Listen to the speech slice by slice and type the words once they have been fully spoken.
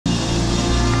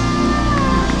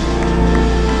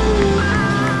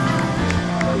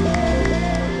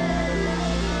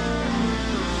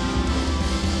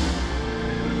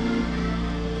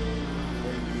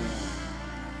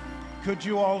Would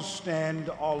you all stand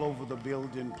all over the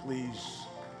building, please?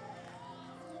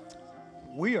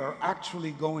 We are actually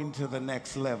going to the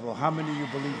next level. How many of you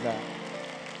believe that?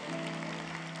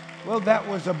 Well, that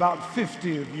was about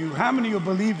 50 of you. How many of you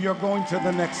believe you're going to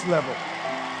the next level?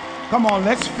 Come on,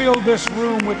 let's fill this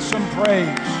room with some praise.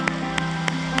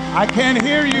 I can't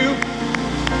hear you.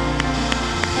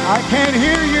 I can't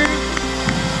hear you.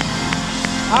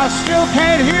 I still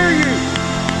can't hear you.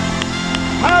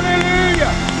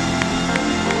 Hallelujah.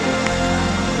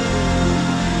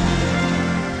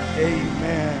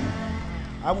 Amen.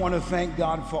 I want to thank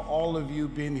God for all of you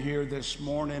being here this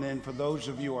morning, and for those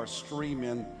of you who are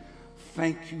streaming,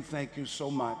 thank you so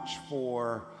much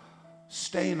for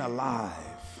staying alive,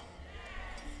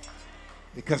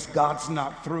 because God's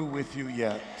not through with you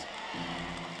yet.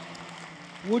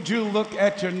 Would you look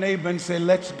at your neighbor and say,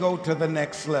 let's go to the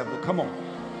next level? Come on.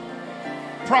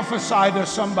 Prophesy to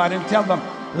somebody and tell them,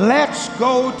 let's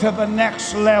go to the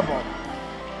next level.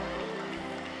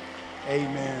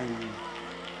 Amen.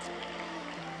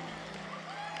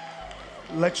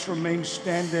 Let's remain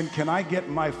standing. Can I get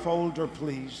my folder,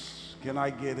 please? Can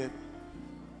I get it?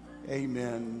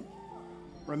 Amen.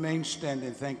 Remain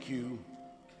standing. Thank you.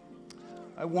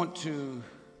 I want to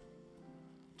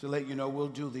let you know we'll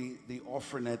do the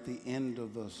offering at the end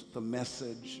of the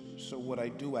message. So what I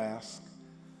do ask,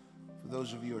 for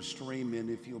those of you who are streaming,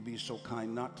 if you'll be so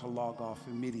kind not to log off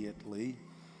immediately,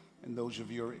 and those of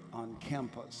you who are on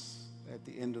campus, at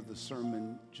the end of the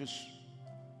sermon, just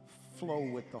flow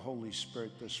with the Holy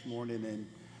Spirit this morning.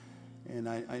 And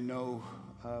I know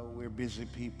we're busy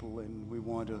people and we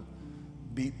want to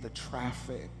beat the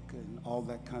traffic and all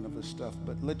that kind of a stuff,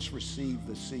 but let's receive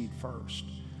the seed first,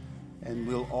 and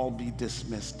we'll all be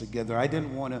dismissed together. I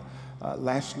didn't want to,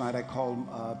 last night I called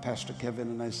Pastor Kevin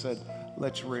and I said,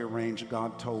 let's rearrange.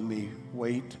 God told me,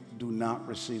 wait, do not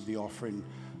receive the offering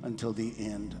until the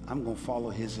end. I'm going to follow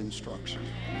his instruction.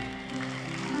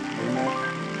 Amen.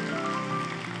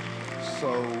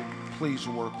 So please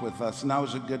work with us. Now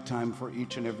is a good time for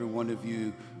each and every one of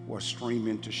you who are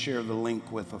streaming to share the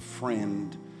link with a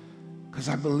friend, because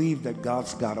I believe that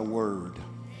God's got a word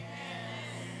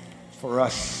for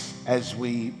us as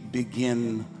we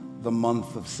begin the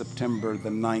month of September, the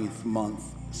 9th month.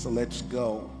 So let's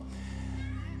go.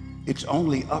 It's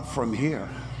only up from here.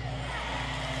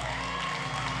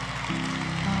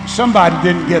 Somebody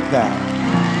didn't get that.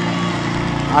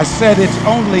 I said it's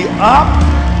only up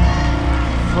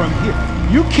from here.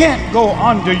 You can't go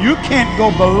under. You can't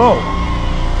go below.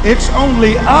 It's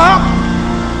only up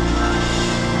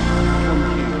from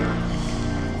here.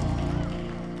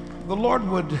 The Lord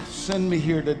would send me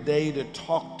here today to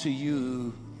talk to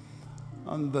you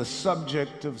on the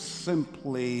subject of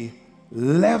simply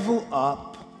level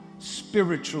up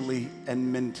spiritually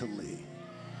and mentally.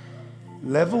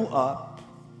 Level up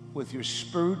with your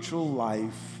spiritual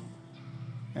life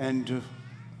and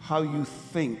how you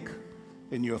think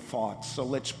in your thoughts. So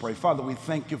let's pray. Father, we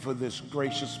thank you for this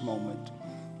gracious moment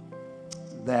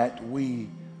that we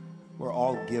were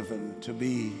all given to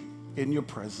be in your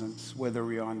presence, whether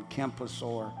we're on campus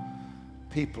or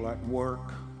people at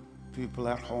work, people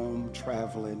at home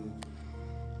traveling,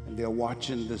 and they're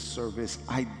watching this service.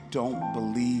 I don't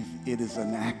believe it is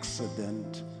an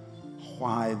accident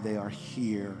why they are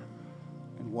here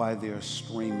and why they are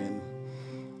streaming.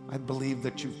 I believe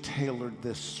that you've tailored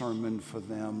this sermon for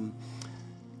them.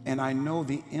 And I know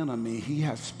the enemy, he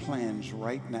has plans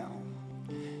right now.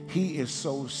 He is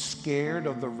so scared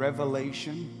of the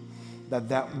revelation that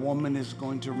that woman is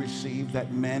going to receive,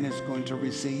 that man is going to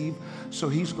receive. So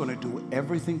he's going to do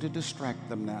everything to distract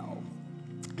them now.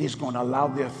 He's going to allow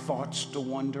their thoughts to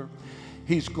wander.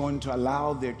 He's going to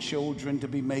allow their children to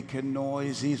be making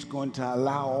noise. He's going to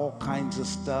allow all kinds of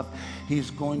stuff. He's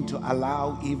going to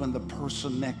allow even the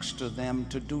person next to them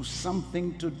to do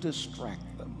something to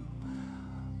distract them.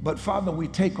 But Father, we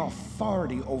take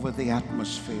authority over the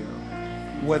atmosphere,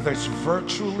 whether it's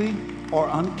virtually or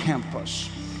on campus.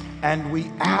 And we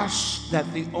ask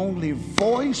that the only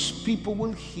voice people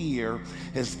will hear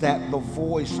is that the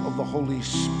voice of the Holy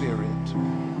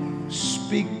Spirit.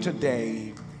 Speak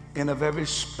today in a very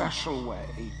special way,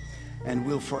 and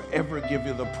we'll forever give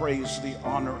you the praise, the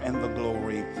honor, and the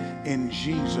glory. In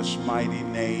Jesus' mighty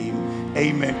name,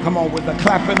 amen. Come on, with the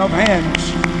clapping of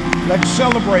hands, let's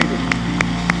celebrate it.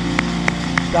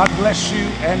 God bless you,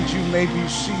 and you may be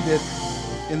seated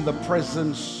in the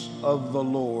presence of the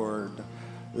Lord.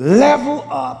 Level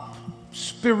up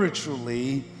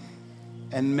spiritually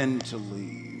and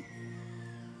mentally.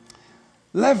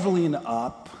 Leveling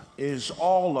up is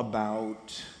all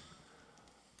about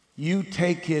you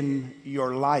taking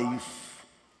your life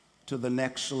to the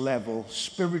next level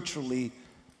spiritually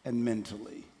and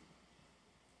mentally.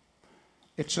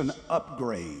 It's an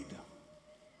upgrade.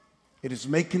 It is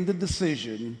making the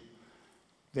decision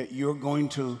that you're going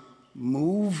to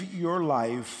move your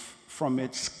life from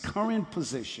its current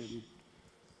position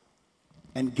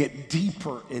and get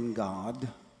deeper in God,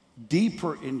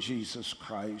 deeper in Jesus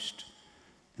Christ,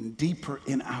 and deeper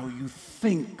in how you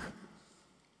think.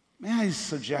 May I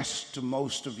suggest to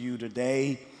most of you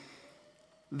today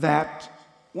that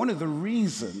one of the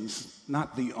reasons,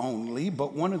 not the only,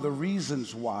 but one of the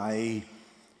reasons why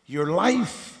your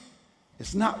life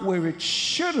is not where it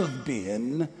should have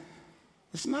been,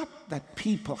 it's not that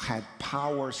people had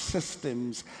power,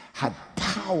 systems had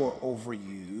power over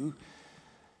you.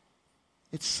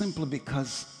 It's simply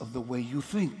because of the way you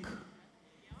think.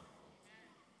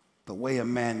 The way a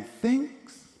man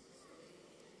thinks,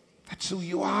 that's who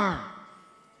you are.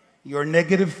 You're a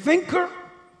negative thinker,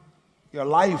 your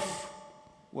life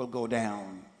will go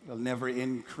down. You'll never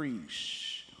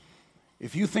increase.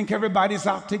 If you think everybody's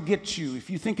out to get you, if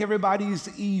you think everybody's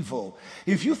evil,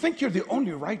 if you think you're the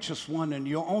only righteous one and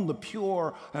you're on the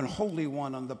pure and holy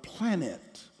one on the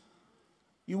planet,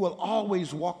 you will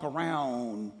always walk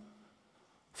around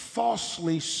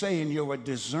falsely saying you're a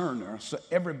discerner, so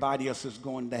everybody else is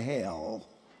going to hell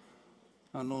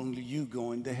and only you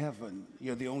going to heaven.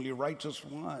 You're the only righteous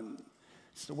one.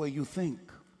 It's the way you think.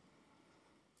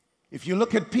 If you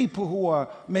look at people who are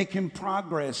making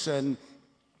progress and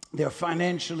they're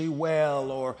financially well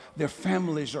or their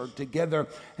families are together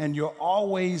and you're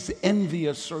always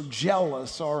envious or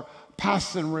jealous or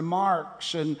passing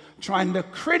remarks and trying to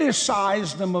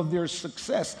criticize them of their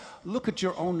success, look at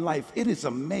your own life. It is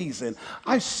amazing.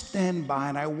 I stand by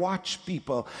and I watch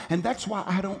people, and that's why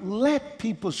I don't let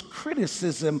people's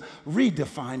criticism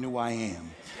redefine who I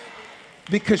am.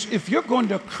 Because if you're going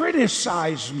to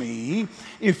criticize me,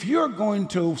 if you're going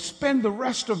to spend the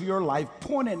rest of your life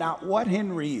pointing out what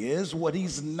Henry is, what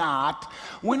he's not,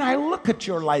 when I look at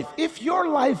your life, if your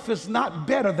life is not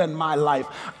better than my life,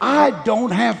 I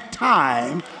don't have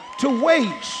time to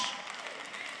wait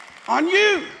on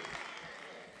you.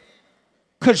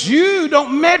 Because you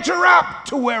don't measure up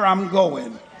to where I'm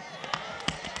going.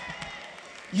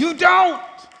 You don't.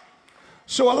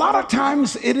 So a lot of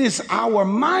times it is our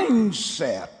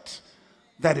mindset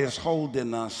that is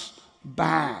holding us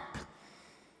back.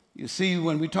 You see,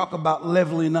 when we talk about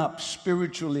leveling up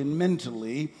spiritually and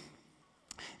mentally,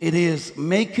 it is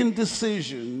making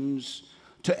decisions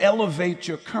to elevate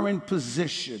your current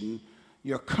position,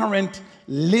 your current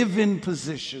living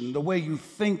position, the way you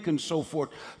think and so forth,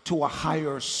 to a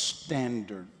higher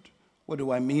standard. What do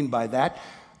I mean by that?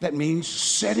 That means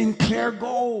setting clear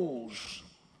goals,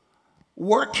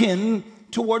 working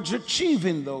towards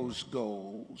achieving those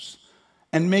goals,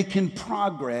 and making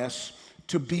progress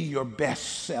to be your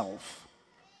best self,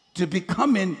 to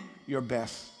becoming your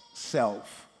best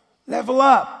self. Level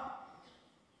up.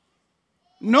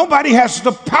 Nobody has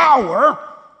the power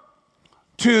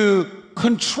to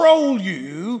control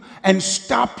you and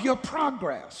stop your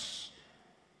progress.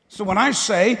 So when I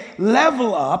say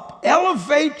level up,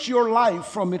 elevate your life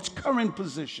from its current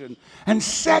position and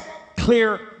set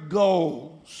clear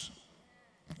goals.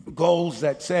 Goals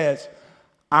that says,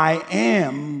 I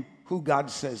am who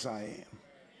God says I am.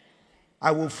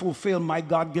 I will fulfill my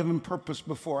God-given purpose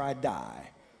before I die.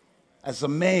 As a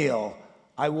male,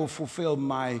 I will fulfill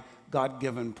my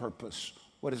God-given purpose.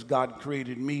 What has God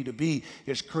created me to be?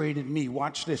 He has created me,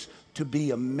 watch this, to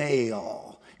be a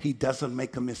male. He doesn't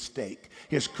make a mistake.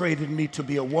 He has created me to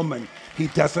be a woman. He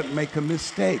doesn't make a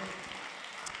mistake.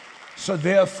 So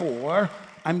therefore,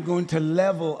 I'm going to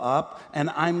level up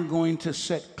and I'm going to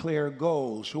set clear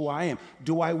goals, who I am.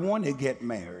 Do I want to get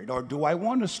married or do I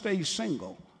want to stay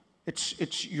single?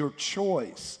 It's your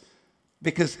choice.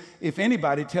 Because if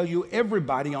anybody tell you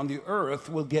everybody on the earth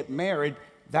will get married,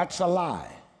 that's a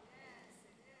lie.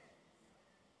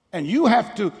 And you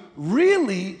have to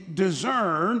really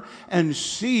discern and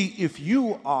see if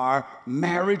you are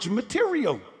marriage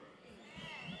material.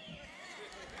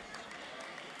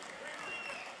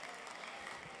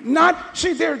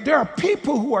 There are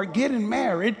people who are getting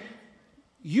married.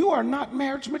 You are not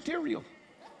marriage material.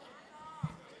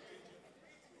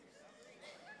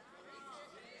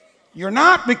 You're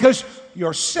not, because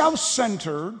you're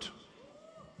self-centered.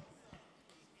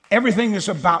 Everything is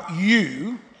about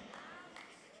you.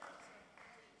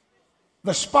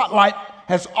 The spotlight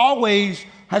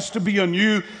has to be on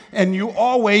you, and you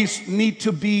always need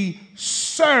to be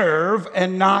serve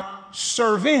and not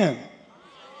serve in.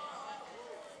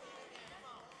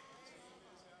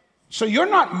 So you're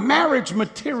not marriage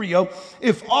material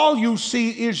if all you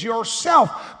see is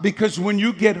yourself, because when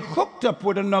you get hooked up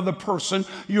with another person,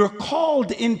 you're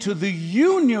called into the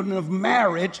union of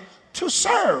marriage to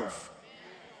serve.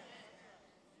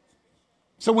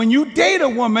 So when you date a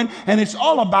woman and it's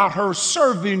all about her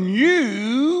serving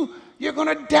you, you're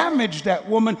going to damage that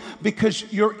woman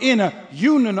because you're in a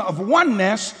union of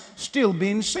oneness, still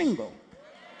being single.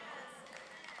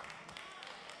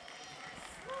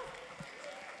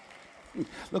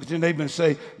 Look at your neighbor and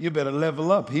say, you better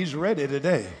level up. He's ready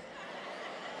today.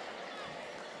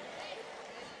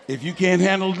 If you can't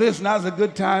handle this, now's a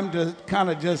good time to kind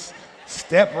of just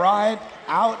step right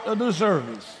out of the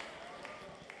service.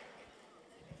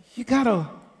 You got to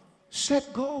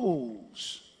set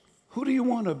goals. Who do you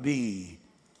want to be?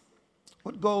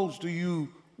 What goals do you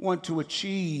want to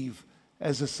achieve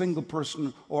as a single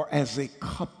person or as a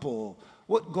couple?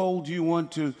 What goal do you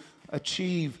want to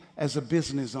achieve as a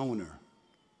business owner,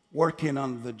 working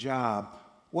on the job?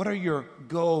 What are your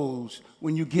goals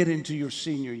when you get into your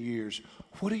senior years?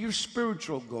 What are your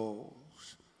spiritual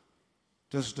goals?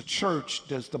 Does the church,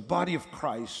 does the body of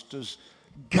Christ, does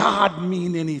God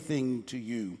mean anything to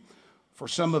you? For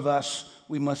some of us,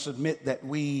 we must admit that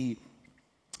we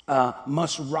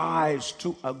must rise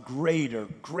to a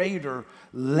greater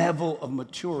level of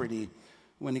maturity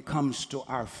when it comes to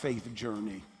our faith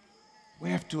journey. We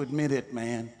have to admit it,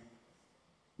 man.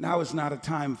 Now is not a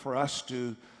time for us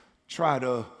to try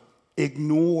to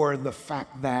ignore the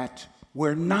fact that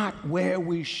we're not where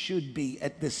we should be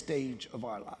at this stage of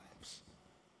our lives.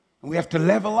 And we have to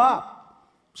level up,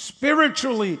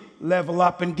 spiritually level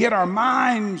up, and get our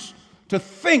minds to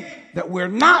think that we're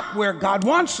not where God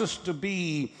wants us to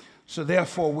be. So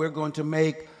therefore, we're going to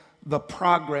make the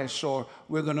progress, or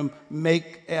we're going to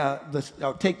make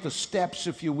or take the steps,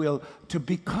 if you will, to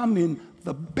becoming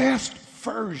the best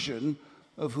version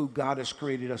of who God has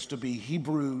created us to be.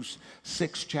 Hebrews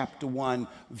 6, chapter 1,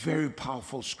 very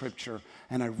powerful scripture,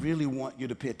 and I really want you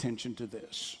to pay attention to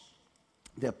this.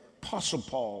 The Apostle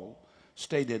Paul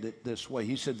stated it this way.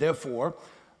 He said, therefore,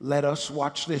 let us,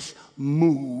 watch this,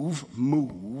 move.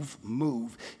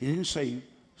 He didn't say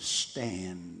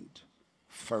stand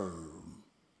firm,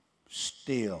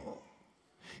 still.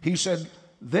 He said,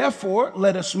 therefore,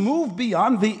 let us move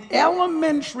beyond the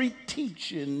elementary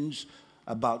teachings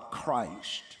about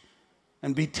Christ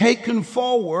and be taken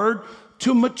forward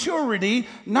to maturity,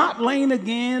 not laying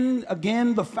again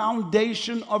the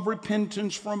foundation of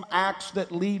repentance from acts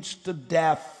that leads to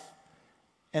death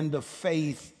and the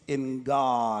faith in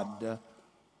God.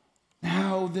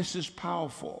 Now, this is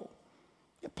powerful.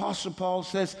 The Apostle Paul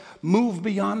says, move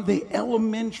beyond the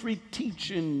elementary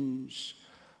teachings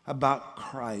about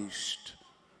Christ.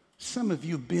 Some of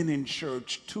you have been in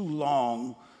church too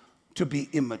long to be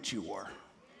immature.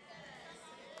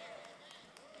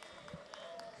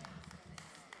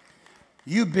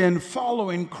 You've been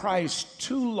following Christ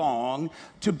too long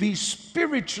to be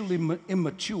spiritually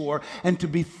immature and to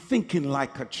be thinking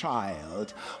like a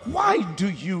child. Why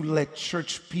do you let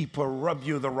church people rub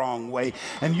you the wrong way?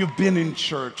 And you've been in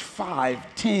church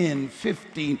 5, 10,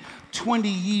 15, 20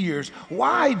 years.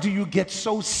 Why do you get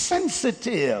so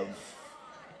sensitive?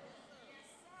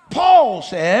 Paul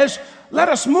says, let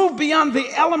us move beyond the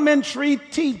elementary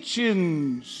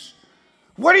teachings.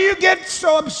 What do you get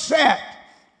so upset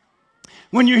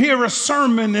when you hear a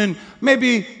sermon and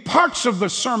maybe parts of the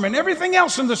sermon, everything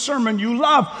else in the sermon you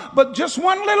love, but just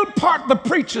one little part the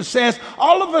preacher says,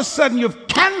 all of a sudden you've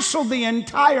canceled the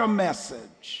entire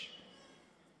message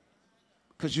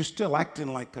because you're still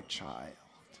acting like a child?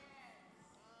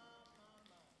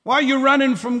 Why are you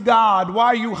running from God? Why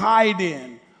are you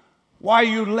hiding? Why are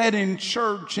you letting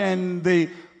church and the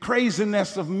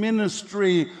craziness of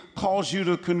ministry cause you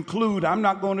to conclude, I'm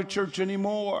not going to church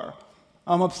anymore?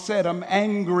 I'm upset. I'm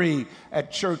angry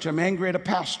at church. I'm angry at a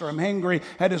pastor. I'm angry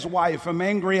at his wife. I'm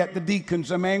angry at the deacons.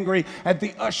 I'm angry at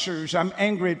the ushers. I'm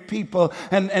angry at people.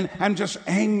 And I'm just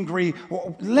angry.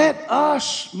 Let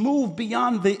us move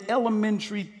beyond the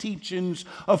elementary teachings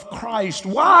of Christ.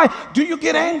 Why do you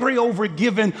get angry over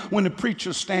giving when a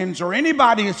preacher stands or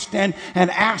anybody stands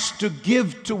and asks to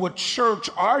give to a church?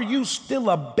 Are you still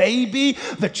a baby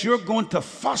that you're going to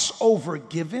fuss over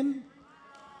giving?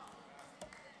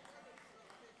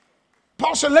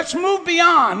 Paul said, let's move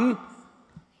beyond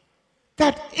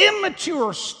that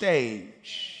immature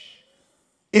stage.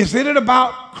 Is it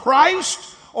about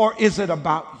Christ or is it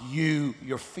about you,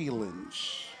 your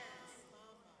feelings?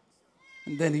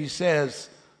 And then he says,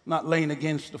 not laying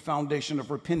against the foundation of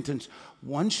repentance.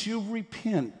 Once you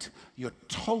repent, you're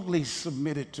totally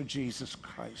submitted to Jesus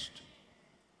Christ.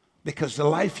 Because the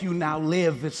life you now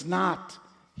live is not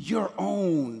your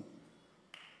own.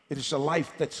 It is a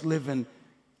life that's living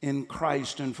in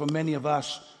Christ. And for many of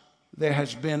us, there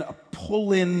has been a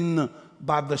pull-in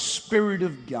by the Spirit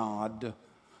of God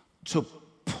to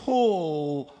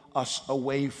pull us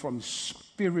away from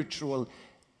spiritual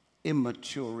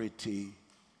immaturity.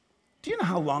 Do you know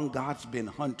how long God's been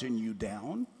hunting you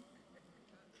down?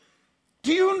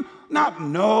 Do you not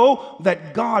know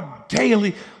that God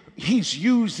daily, He's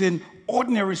using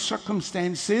ordinary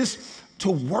circumstances to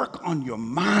work on your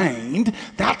mind?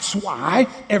 That's why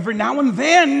every now and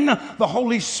then the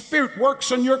Holy Spirit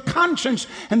works on your conscience,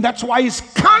 and that's why He's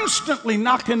constantly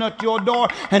knocking at your door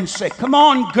and say, come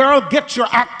on, girl, get your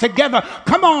act together.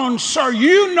 Come on, sir,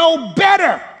 you know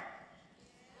better.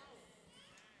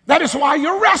 That is why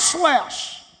you're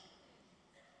restless.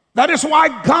 That is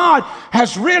why God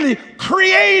has really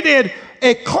created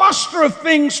a cluster of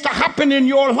things to happen in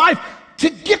your life to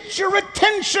get your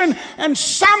attention, and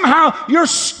somehow you're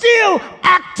still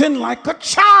acting like a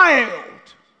child.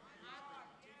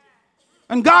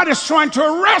 And God is trying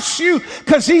to arrest you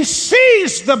because He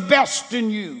sees the best in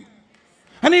you.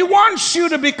 And He wants you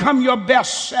to become your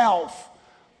best self.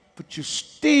 But you're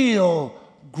still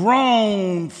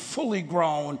grown, fully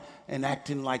grown, and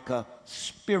acting like a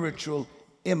spiritual,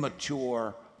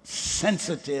 immature,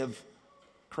 sensitive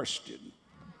Christian.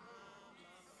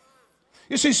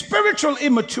 You see, spiritual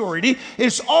immaturity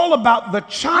is all about the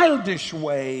childish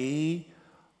way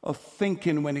of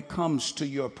thinking when it comes to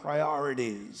your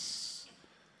priorities.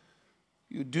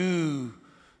 You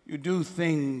do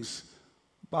things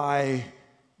by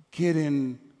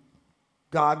getting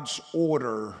God's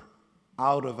order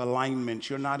out of alignment.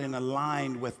 You're not in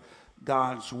aligned with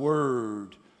God's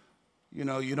word. You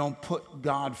know, you don't put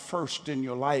God first in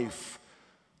your life.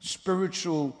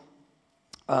 Spiritual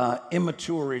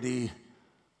immaturity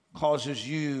causes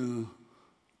you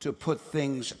to put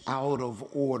things out of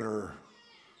order.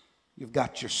 You've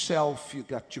got yourself, you've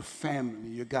got your family,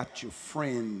 you got your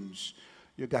friends,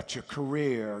 you got your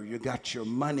career, you got your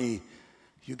money,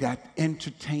 you got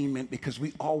entertainment, because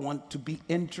we all want to be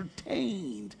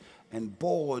entertained. And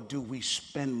boy, do we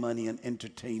spend money on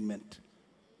entertainment.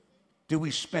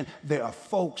 There are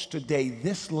folks today,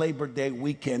 this Labor Day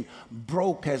weekend,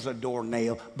 broke as a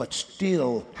doornail, but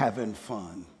still having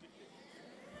fun.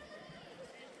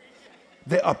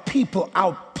 There are people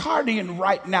out partying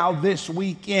right now this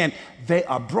weekend. They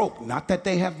are broke. Not that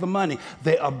they have the money.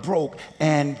 They are broke,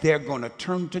 and they're going to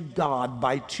turn to God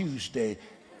by Tuesday.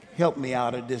 Help me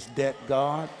out of this debt,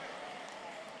 God.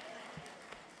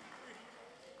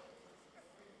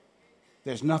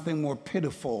 There's nothing more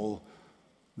pitiful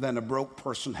than a broke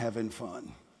person having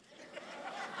fun.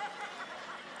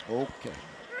 Okay.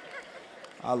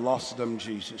 I lost them,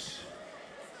 Jesus.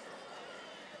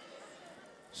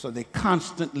 So they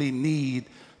constantly need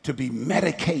to be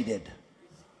medicated,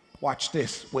 watch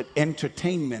this, with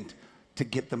entertainment to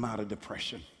get them out of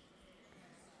depression.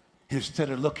 Instead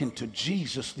of looking to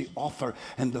Jesus, the author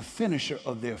and the finisher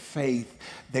of their faith,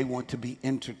 they want to be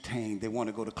entertained. They want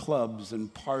to go to clubs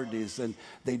and parties, and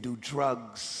they do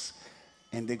drugs,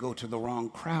 and they go to the wrong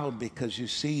crowd, because you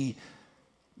see,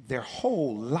 their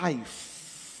whole life,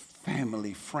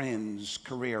 family, friends,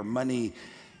 career, money,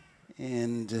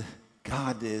 and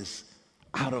God is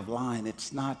out of line.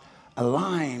 It's not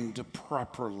aligned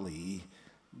properly.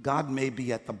 God may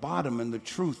be at the bottom, and the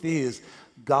truth is,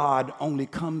 God only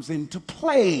comes into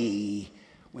play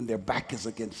when their back is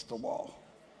against the wall,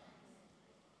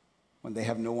 when they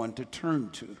have no one to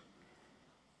turn to.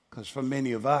 Because for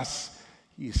many of us,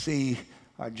 you see,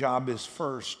 our job is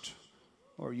first,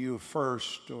 or you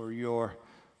first, or your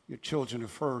children are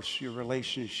first, your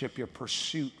relationship, your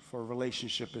pursuit for a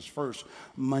relationship is first,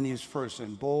 money is first,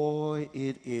 and boy,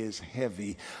 it is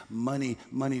heavy.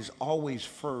 Money's always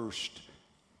first,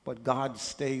 but God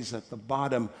stays at the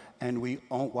bottom, and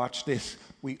watch this,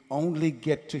 we only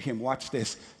get to Him. Watch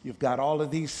this, you've got all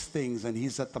of these things, and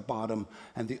He's at the bottom,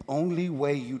 and the only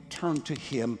way you turn to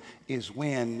Him is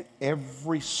when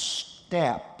every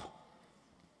step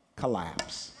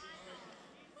collapses.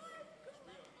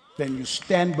 Then you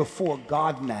stand before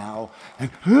God now and,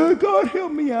 oh, God,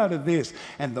 help me out of this.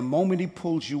 And the moment He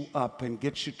pulls you up and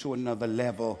gets you to another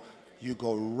level, you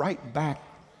go right back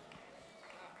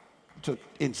to,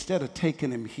 instead of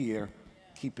taking Him here,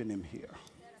 keeping Him here.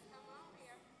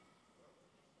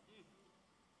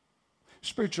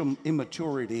 Spiritual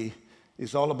immaturity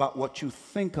is all about what you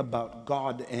think about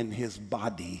God and His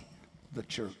body, the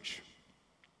church.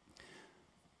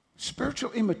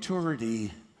 Spiritual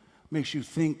immaturity makes you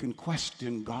think and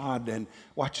question God and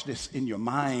watch this in your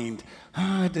mind.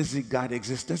 Does God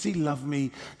exist? Does he love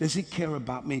me? Does he care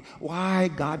about me? Why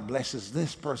God blesses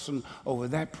this person over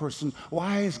that person?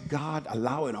 Why is God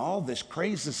allowing all this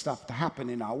crazy stuff to happen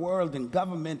in our world, in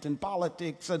government and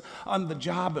politics and on the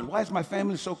job? And why is my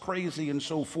family so crazy and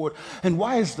so forth? And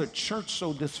why is the church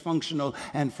so dysfunctional?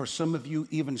 And for some of you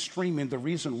even streaming, the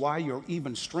reason why you're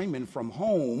even streaming from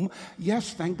home,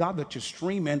 yes, thank God that you're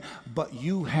streaming, but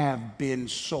you have been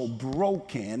so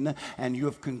broken and you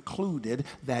have concluded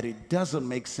that it doesn't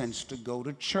make sense to go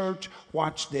to church.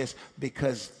 Watch this,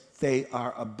 because they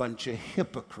are a bunch of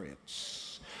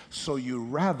hypocrites. So you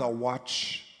rather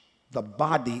watch the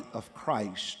body of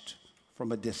Christ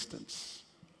from a distance.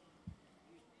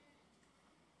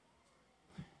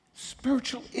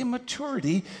 Spiritual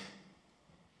immaturity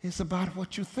is about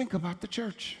what you think about the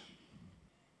church.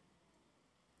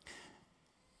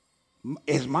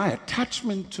 Is my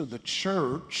attachment to the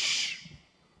church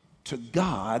to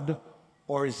God,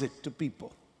 or is it to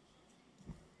people?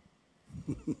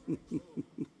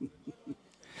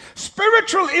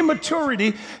 Spiritual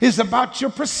immaturity is about your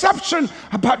perception,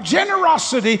 about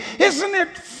generosity. Isn't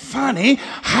it funny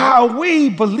how we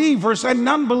believers and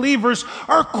non-believers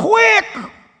are quick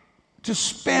to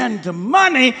spend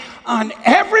money on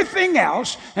everything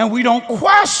else and we don't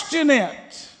question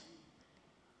it?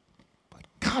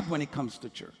 God, when it comes to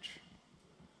church,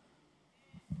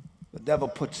 the devil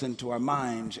puts into our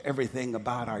minds everything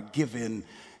about our giving,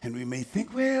 and we may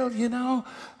think, well,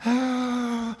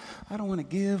 I don't want to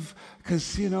give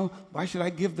because, why should I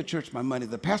give the church my money?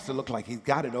 The pastor looked like he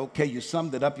got it okay. You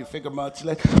summed it up. You figure much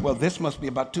less. Well, this must be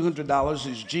about $200.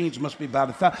 His jeans must be about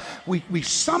 $1,000. We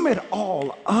sum it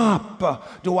all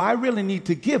up. Do I really need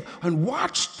to give? And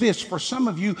watch this. For some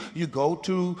of you, you go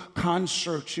to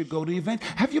concerts, you go to events.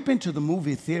 Have you been to the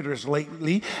movie theaters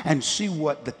lately and see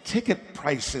what the ticket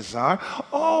prices are?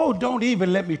 Oh, don't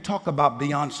even let me talk about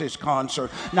Beyonce's concert.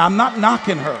 Now, I'm not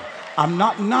knocking her. I'm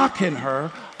not knocking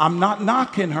her. I'm not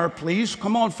knocking her, please.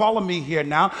 Come on, follow me here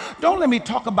now. Don't let me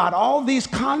talk about all these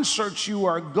concerts you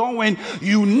are going.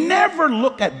 You never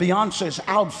look at Beyonce's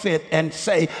outfit and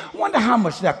say, wonder how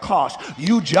much that costs.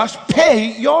 You just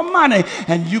pay your money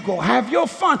and you go have your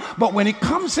fun. But when it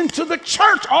comes into the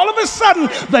church, all of a sudden,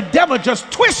 the devil just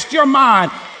twists your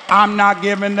mind. I'm not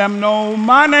giving them no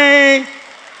money.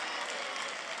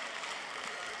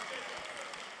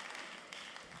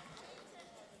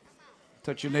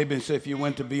 Touch your neighbor and say, if you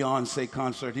went to Beyonce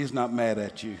concert, he's not mad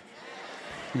at you.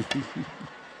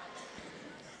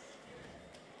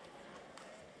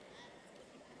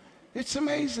 It's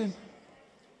amazing.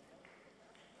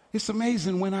 It's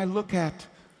amazing when I look at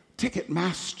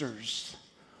Ticketmasters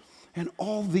and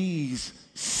all these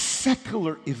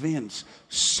secular events.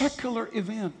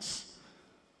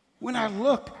 When I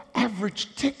look,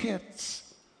 average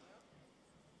tickets,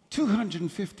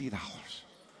 $250.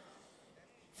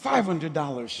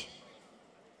 $500.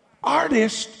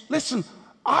 Artists, listen,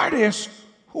 artists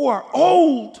who are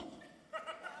old,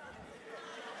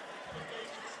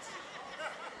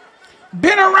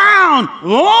 been around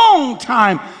long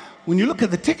time. When you look at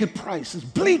the ticket prices,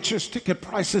 bleachers ticket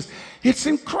prices, it's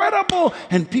incredible.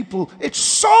 And people, it's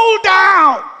sold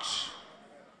out.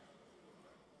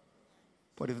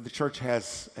 But if the church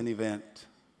has an event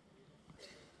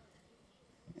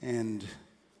and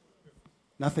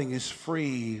nothing is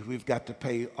free, we've got to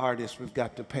pay artists, we've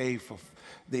got to pay for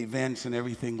the events and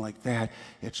everything like that,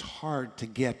 it's hard to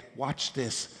get, watch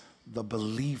this, the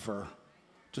believer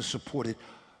to support it.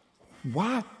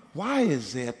 Why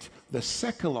is it the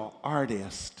secular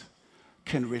artist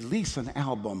can release an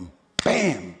album,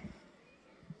 bam,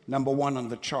 #1 on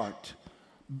the chart,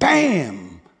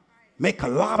 bam, make a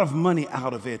lot of money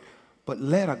out of it, but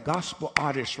let a gospel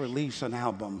artist release an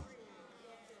album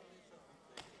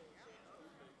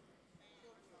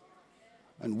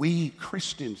and we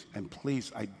Christians, and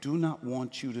please, I do not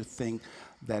want you to think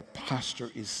that pastor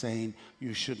is saying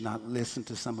you should not listen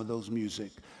to some of those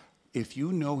music. If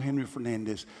you know Henry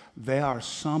Fernandez, there are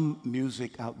some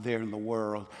music out there in the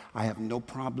world I have no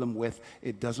problem with.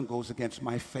 It doesn't go against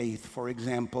my faith. For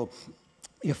example,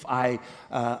 if I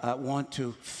want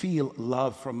to feel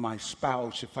love from my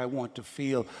spouse, if I want to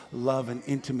feel love and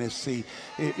intimacy,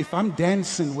 if I'm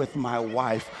dancing with my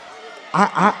wife,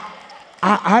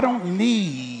 I don't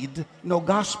need no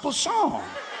gospel song.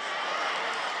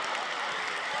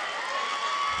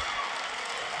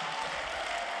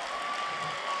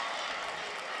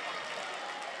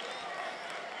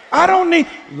 I don't need,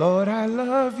 Lord, I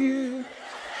love you,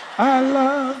 I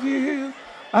love you,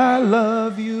 I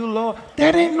love you, Lord.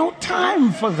 That ain't no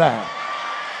time for that.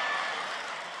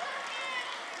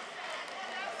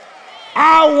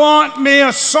 I want me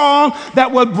a song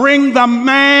that will bring the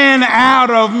man out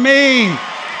of me.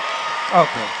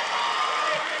 Okay.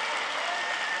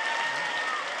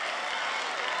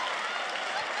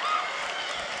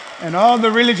 And all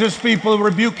the religious people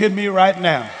rebuking me right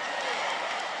now.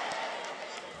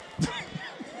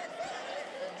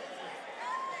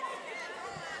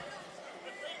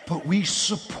 But we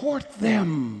support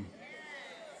them.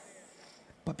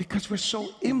 But because we're so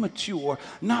immature,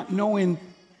 not knowing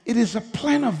it is a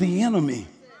plan of the enemy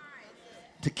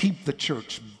to keep the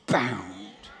church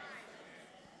bound,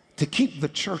 to keep the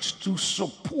church to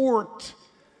support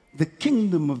the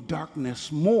kingdom of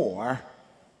darkness more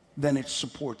than it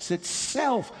supports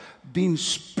itself. Being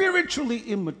spiritually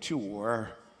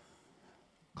immature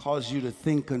causes you to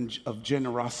think of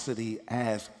generosity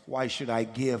as, why should I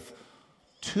give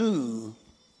to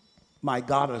my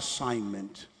God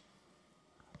assignment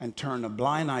and turn a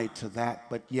blind eye to that,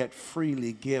 but yet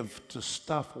freely give to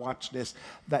stuff, watch this,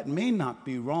 that may not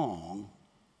be wrong,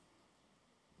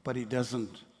 but it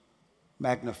doesn't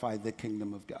magnify the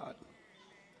kingdom of God.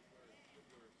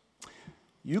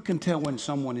 You can tell when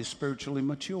someone is spiritually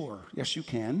mature. Yes, you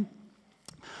can.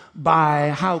 By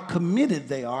how committed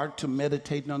they are to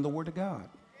meditating on the Word of God.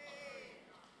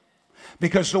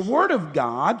 Because the Word of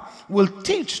God will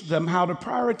teach them how to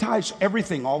prioritize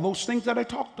everything, all those things that I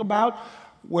talked about,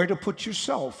 where to put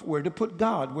yourself, where to put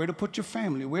God, where to put your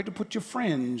family, where to put your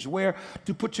friends, where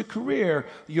to put your career,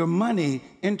 your money,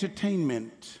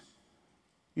 entertainment.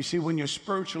 You see, when you're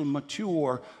spiritually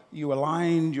mature, you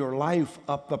align your life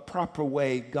up the proper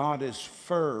way. God is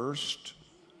first.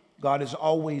 God is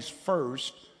always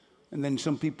first. And then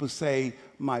some people say,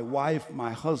 my wife,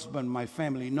 my husband, my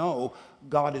family. No,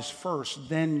 God is first,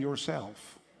 then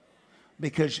yourself.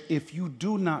 Because if you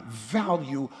do not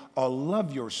value or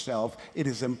love yourself, it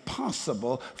is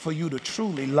impossible for you to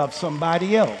truly love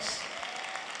somebody else.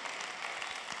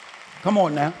 Come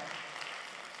on now.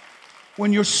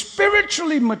 When you're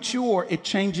spiritually mature, it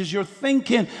changes your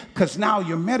thinking, because now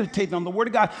you're meditating on the Word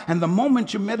of God. And the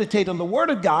moment you meditate on the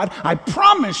Word of God, I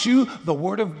promise you, the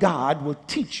Word of God will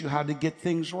teach you how to get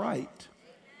things right.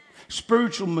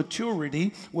 Spiritual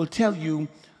maturity will tell you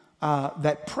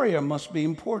that prayer must be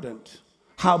important.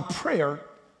 How prayer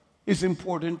is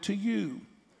important to you.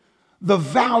 The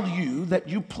value that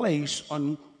you place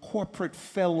on corporate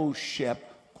fellowship.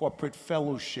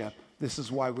 This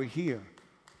is why we're here.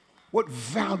 What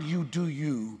value do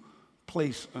you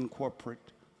place on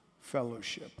corporate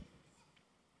fellowship?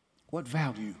 What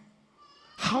value?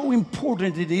 How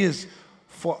important it is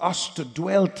for us to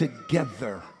dwell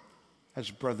together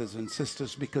as brothers and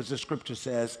sisters, because the scripture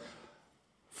says,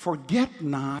 forget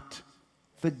not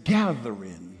the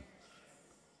gathering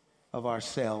of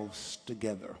ourselves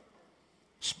together.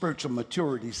 Spiritual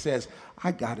maturity says,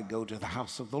 I got to go to the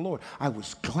house of the Lord. I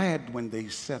was glad when they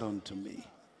said unto me,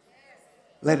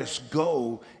 let us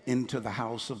go into the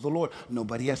house of the Lord.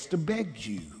 Nobody has to beg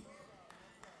you.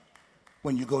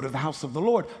 When you go to the house of the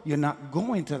Lord, you're not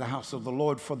going to the house of the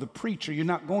Lord for the preacher. You're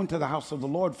not going to the house of the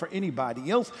Lord for anybody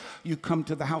else. You come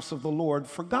to the house of the Lord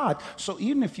for God. So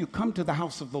even if you come to the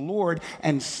house of the Lord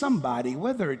and somebody,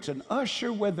 whether it's an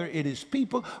usher, whether it is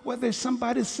people, whether it's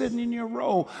somebody sitting in your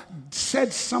row,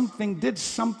 said something, did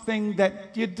something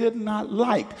that you did not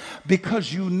like,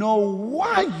 because you know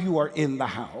why you are in the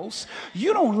house,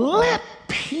 you don't let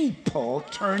people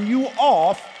turn you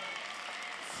off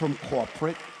from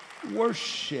corporate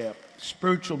worship.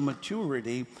 Spiritual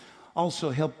maturity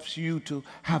also helps you to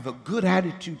have a good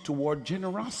attitude toward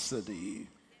generosity.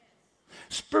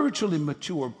 Spiritually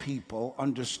mature people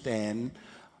understand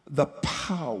the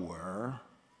power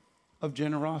of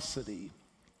generosity,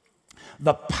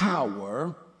 the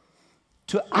power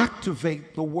to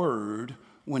activate the word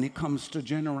when it comes to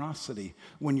generosity.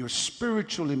 When you're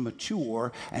spiritually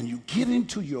mature and you get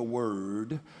into your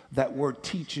word, that word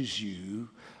teaches you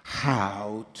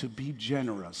how to be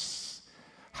generous,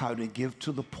 how to give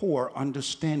to the poor,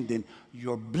 understanding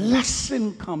your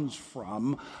blessing comes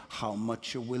from how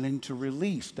much you're willing to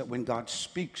release. That when God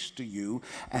speaks to you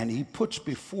and he puts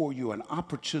before you an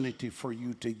opportunity for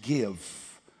you to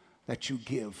give, that you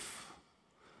give.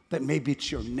 That maybe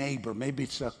it's your neighbor, maybe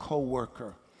it's a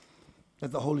coworker,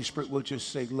 that the Holy Spirit will just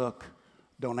say, look,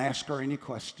 don't ask her any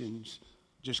questions,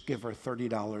 just give her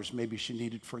 $30. Maybe she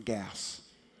needed for gas.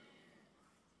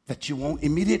 That you won't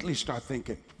immediately start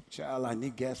thinking, child, I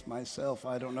need gas myself,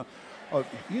 I don't know. Or,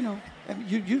 you know,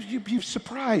 you'd be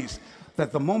surprised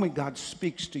that the moment God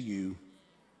speaks to you,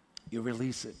 you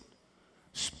release it.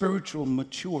 Spiritual,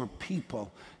 mature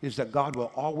people is that God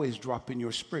will always drop in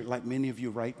your spirit, like many of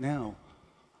you right now.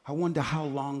 I wonder how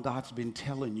long God's been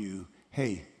telling you,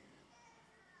 hey,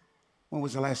 When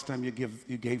was the last time you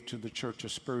gave to the church a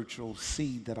spiritual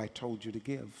seed that I told you to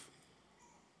give?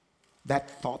 That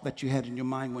thought that you had in your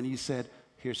mind when you said,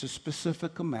 here's a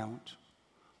specific amount,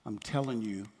 I'm telling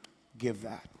you, give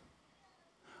that.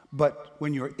 But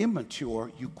when you're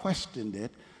immature, you questioned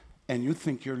it, and you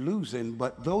think you're losing.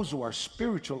 But those who are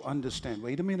spiritual understand,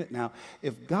 wait a minute now,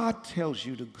 if God tells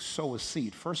you to sow a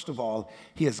seed, first of all,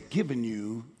 he has given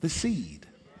you the seed.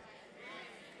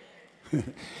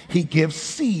 He gives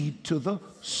seed to the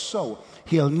sower.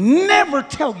 He'll never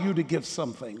tell you to give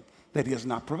something that he has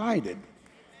not provided.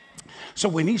 So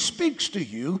when he speaks to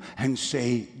you and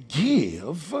say,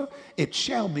 give, it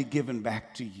shall be given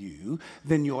back to you,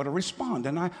 then you ought to respond.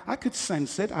 And I could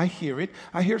sense it. I hear it.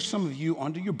 I hear some of you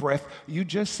under your breath. You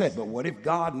just said, but what if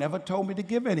God never told me to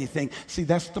give anything? See,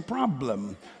 that's the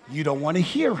problem. You don't want to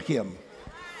hear him.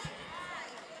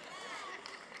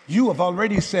 You have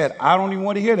already said, I don't even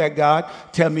want to hear that, God.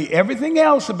 Tell me everything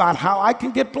else about how I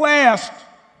can get blessed.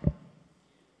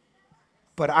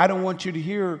 But I don't want you to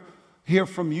hear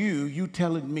from you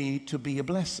telling me to be a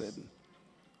blessing.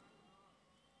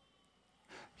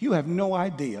 You have no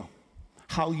idea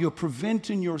how you're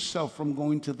preventing yourself from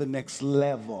going to the next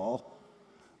level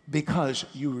because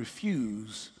you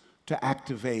refuse to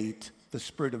activate the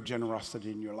spirit of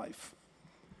generosity in your life.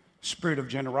 Spirit of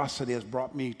generosity has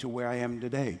brought me to where I am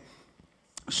today.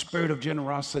 Spirit of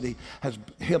generosity has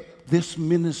helped this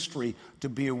ministry to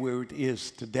be where it is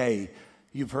today.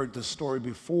 You've heard the story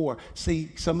before.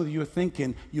 See, some of you are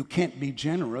thinking you can't be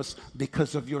generous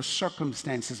because of your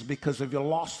circumstances, because of your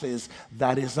losses.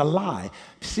 That is a lie.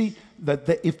 See,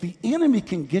 if the enemy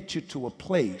can get you to a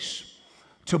place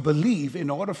to believe in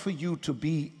order for you to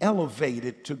be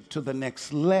elevated to the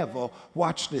next level,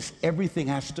 watch this, everything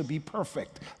has to be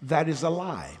perfect. That is a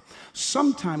lie.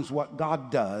 Sometimes what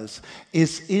God does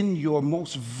is in your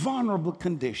most vulnerable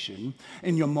condition,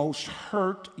 in your most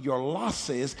hurt, your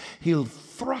losses, he'll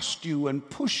thrust you and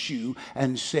push you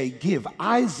and say, give.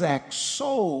 Isaac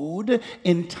sowed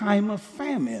in time of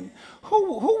famine.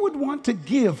 Who would want to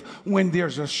give when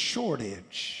there's a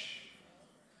shortage?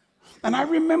 And I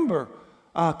remember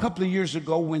a couple of years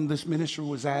ago when this ministry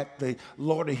was at the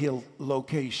Lauderhill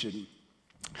location,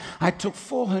 I took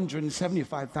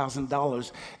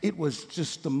 $475,000. It was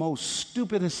just the most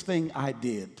stupidest thing I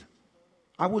did.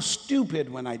 I was stupid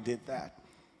when I did that.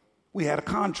 We had a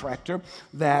contractor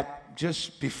that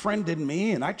just befriended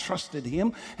me, and I trusted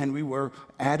him, and we were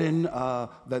adding the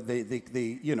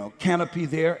canopy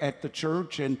there at the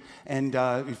church, and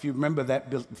if you remember that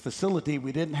facility,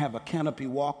 we didn't have a canopy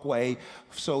walkway,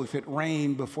 so if it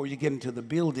rained before you get into the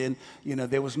building,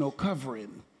 there was no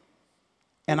covering.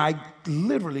 And I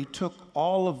literally took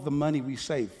all of the money we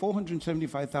saved,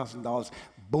 $475,000,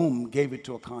 boom, gave it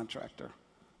to a contractor.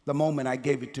 The moment I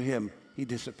gave it to him, he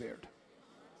disappeared.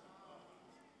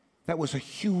 That was a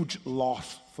huge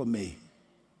loss for me.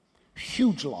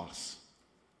 Huge loss.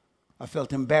 I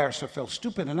felt embarrassed. I felt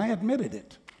stupid, and I admitted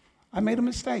it. I made a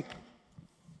mistake.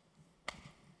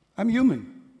 I'm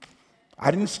human. I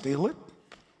didn't steal it.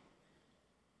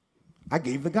 I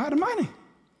gave the guy the money.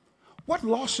 What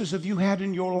losses have you had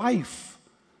in your life?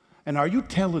 And are you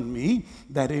telling me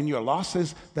that in your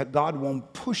losses that God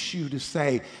won't push you to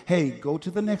say, hey, go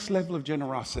to the next level of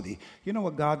generosity? You know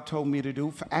what God told me to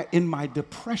do? In my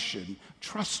depression,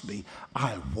 trust me,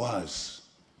 I was.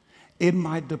 In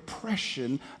my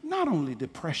depression, not only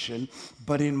depression,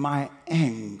 but in my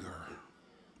anger.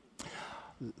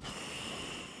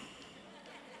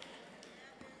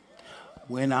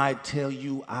 When I tell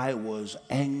you I was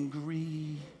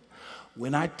angry,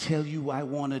 when I tell you I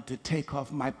wanted to take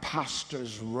off my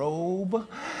pastor's robe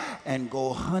and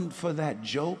go hunt for that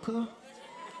joker.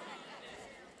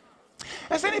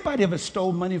 Has anybody ever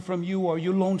stole money from you, or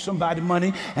you loaned somebody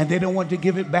money and they don't want to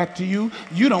give it back to you?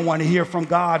 You don't want to hear from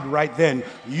God right then.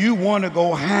 You want to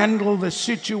go handle the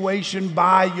situation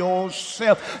by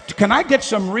yourself. Can I get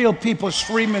some real people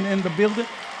screaming in the building?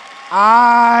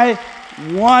 I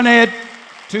wanted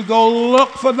to go look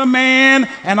for the man,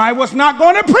 and I was not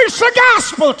going to preach the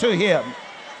gospel to him.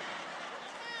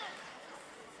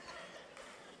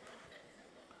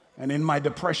 And in my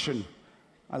depression,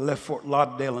 I left Fort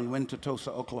Lauderdale and went to Tulsa,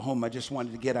 Oklahoma. I just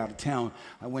wanted to get out of town.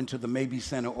 I went to the Mabee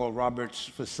Center, Oral Roberts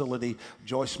facility.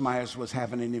 Joyce Myers was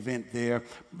having an event there.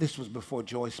 This was before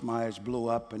Joyce Myers blew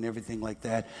up and everything like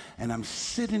that. And I'm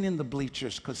sitting in the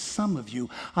bleachers because some of you,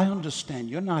 I understand,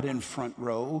 you're not in front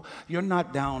row. You're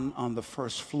not down on the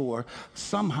first floor.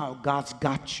 Somehow God's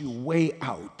got you way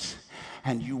out.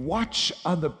 And you watch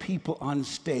other people on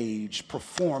stage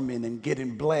performing and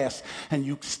getting blessed, and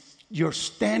you you're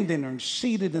standing or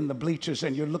seated in the bleachers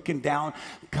and you're looking down.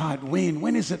 God,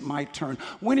 when is it my turn?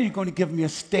 When are you going to give me a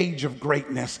stage of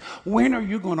greatness? When are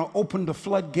you going to open the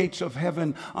floodgates of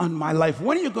heaven on my life?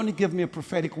 When are you going to give me a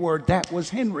prophetic word? That was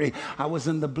Henry. I was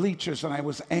in the bleachers and I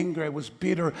was angry. I was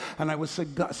bitter. And I was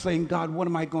saying, God, what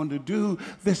am I going to do?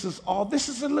 This is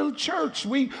a little church.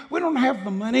 We don't have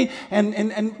the money.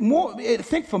 And more, I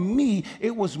think for me,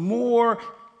 it was more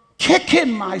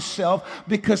kicking myself,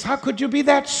 because how could you be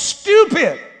that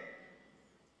stupid?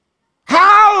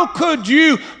 How could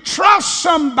you trust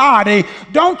somebody?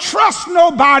 Don't trust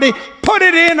nobody. Put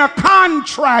it in a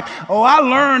contract. Oh, I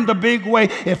learned the big way.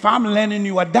 If I'm lending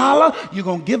you $1, you're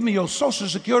going to give me your social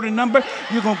security number.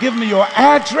 You're going to give me your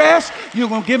address. You're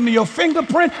going to give me your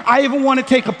fingerprint. I even want to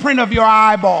take a print of your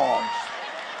eyeballs.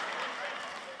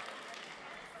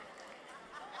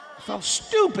 I felt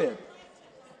stupid.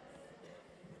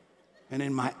 And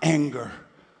in my anger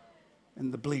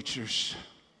in the bleachers,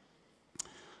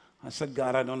 I said,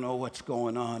 God, I don't know what's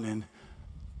going on. And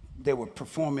they were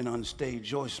performing on stage.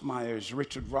 Joyce Myers,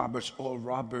 Richard Roberts, Oral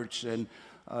Roberts, and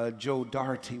Joe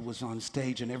Doherty was on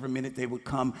stage. And every minute they would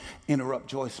come interrupt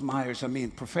Joyce Myers.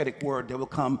 Prophetic word. They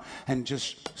would come and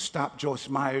just stop Joyce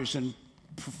Myers and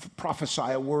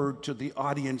prophesy a word to the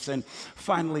audience. And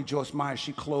finally, Joyce Meyer,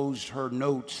 she closed her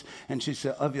notes and she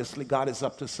said, obviously God is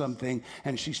up to something.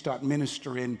 And she started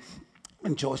ministering.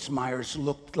 And Joyce Myers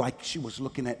looked like she was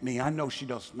looking at me. I know she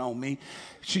doesn't know me.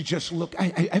 She just looked.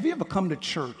 Have you ever come to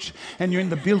church and you're in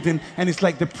the building and it's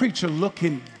like the preacher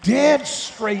looking dead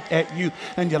straight at you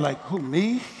and you're like, who,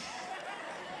 me?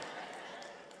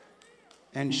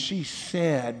 And she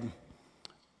said,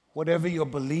 whatever you're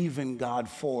believing God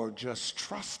for, just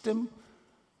trust him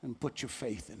and put your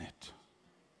faith in it.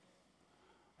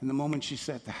 And the moment she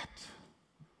said that,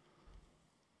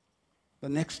 the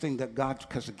next thing that God,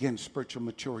 because again, spiritual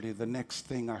maturity, the next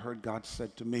thing I heard God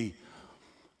said to me,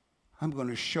 I'm going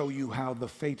to show you how the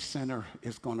Faith Center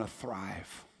is going to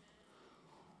thrive.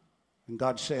 And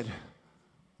God said,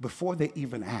 before they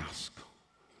even ask,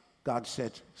 God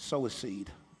said, sow a seed.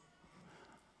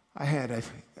 It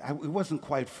wasn't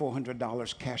quite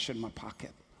 $400 cash in my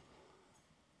pocket.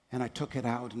 And I took it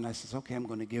out and I said, okay, I'm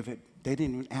going to give it. They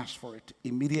didn't even ask for it.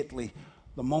 Immediately,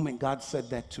 the moment God said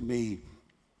that to me,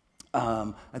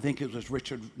 I think it was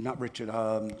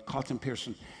Carlton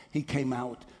Pearson. He came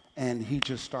out and he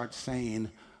just started saying,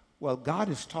 well, God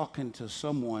is talking to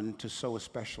someone to sow a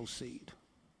special seed.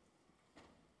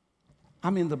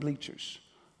 I'm in the bleachers.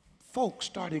 Folks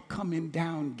started coming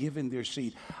down, giving their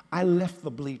seed. I left the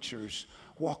bleachers,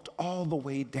 walked all the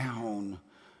way down,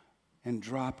 and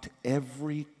dropped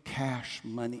every cash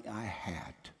money I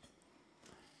had.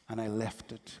 And I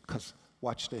left it, because,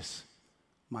 watch this,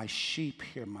 my sheep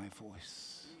hear my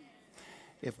voice.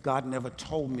 If God never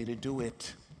told me to do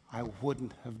it, I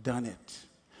wouldn't have done it.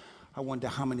 I wonder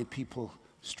how many people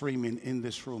streaming in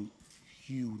this room,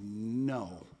 you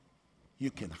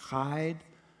can hide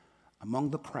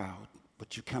among the crowd,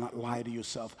 but you cannot lie to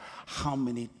yourself. How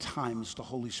many times the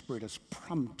Holy Spirit has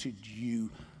prompted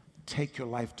you take your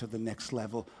life to the next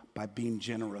level by being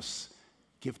generous.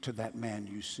 Give to that man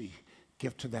you see.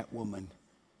 Give to that woman.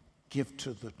 Give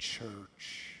to the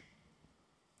church.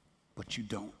 But you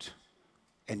don't.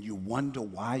 And you wonder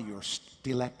why you're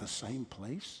still at the same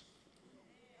place?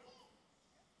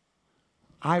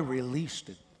 I released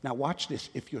it. Now watch this.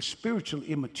 If you're spiritually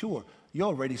immature, you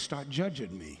already start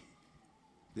judging me.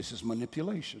 This is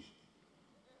manipulation.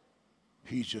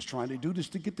 He's just trying to do this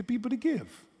to get the people to give.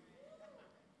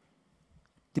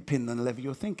 Depending on the level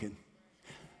you're thinking.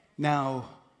 Now,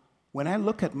 when I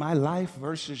look at my life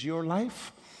versus your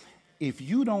life, if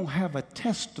you don't have a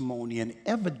testimony and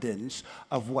evidence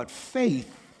of what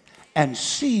faith and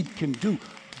seed can do,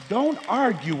 don't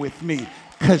argue with me,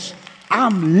 because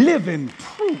I'm living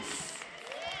proof.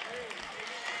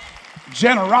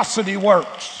 Generosity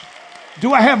works.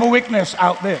 Do I have a witness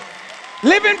out there?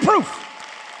 Living proof.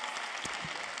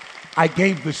 I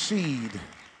gave the seed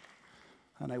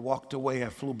and I walked away. I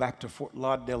flew back to Fort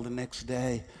Lauderdale the next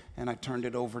day and I turned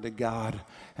it over to God.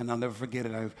 And I'll never forget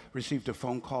it. I received a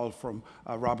phone call from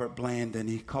Robert Bland, and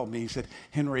he called me. He said,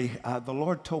 Henry, the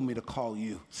Lord told me to call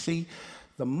you. See,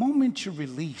 the moment you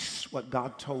release what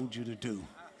God told you to do,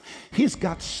 he's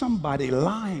got somebody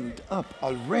lined up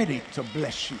already to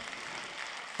bless you.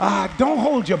 Don't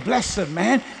hold your blessing,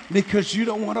 man, because you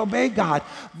don't want to obey God.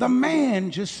 The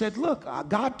man just said, look,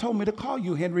 God told me to call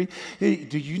you, Henry. Hey,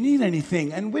 do you need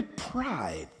anything? And with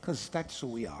pride, because that's who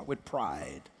we are, with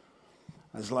pride.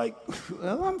 I was like,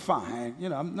 well, I'm fine.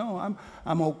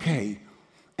 I'm okay.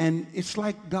 And it's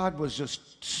like God was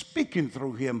just speaking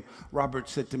through him. Robert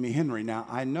said to me, Henry, now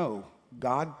I know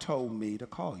God told me to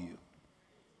call you.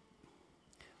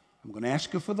 I'm going to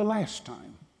ask you for the last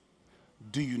time.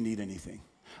 Do you need anything?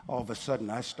 All of a sudden,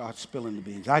 I start spilling the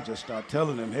beans. I just start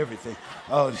telling him everything.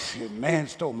 Oh, shit, man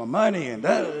stole my money and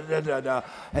da, da, da, da.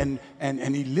 And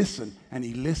he listened, and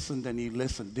he listened, and he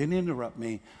listened. Didn't interrupt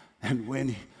me. And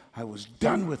when I was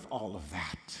done with all of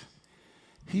that,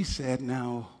 he said,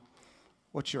 now,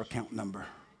 what's your account number?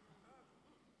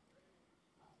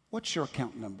 What's your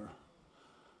account number?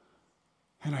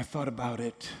 And I thought about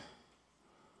it,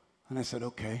 and I said,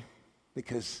 okay,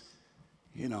 because,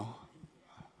 you know,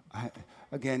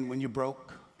 again, when you're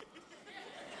broke,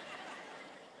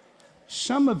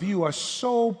 some of you are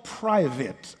so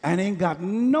private and ain't got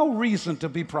no reason to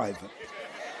be private.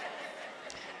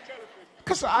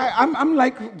 Because I'm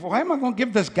like, why am I going to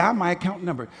give this guy my account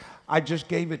number? I just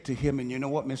gave it to him, and you know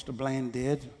what Mr. Bland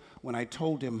did? When I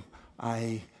told him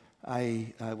I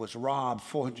was robbed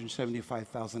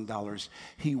 $475,000,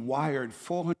 he wired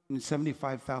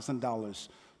 $475,000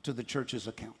 to the church's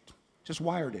account. Just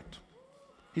wired it.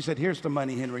 He said, here's the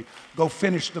money, Henry. Go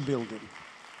finish the building.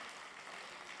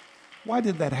 Why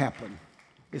did that happen?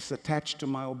 It's attached to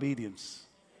my obedience.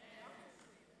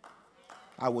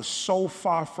 I was so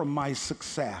far from my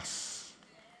success.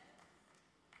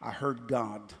 I heard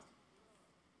God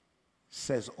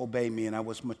says, obey me. And I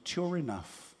was mature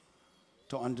enough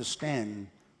to understand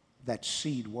that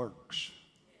seed works.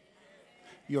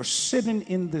 You're sitting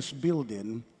in this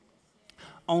building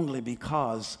only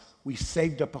because we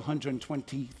saved up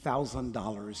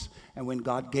 $120,000. And when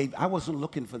God gave, I wasn't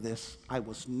looking for this. I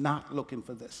was not looking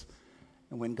for this.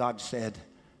 And when God said,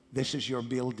 this is your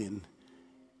building,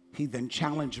 he then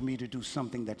challenged me to do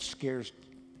something that scared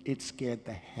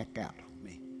the heck out of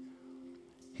me.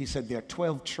 He said, there are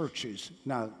 12 churches.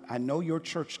 Now, I know your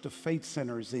church, the Faith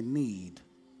Center, is in need,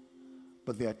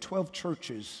 but there are 12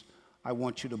 churches I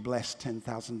want you to bless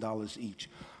 $10,000 each.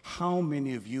 How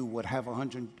many of you would have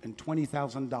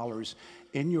 $120,000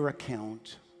 in your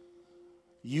account?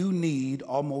 You need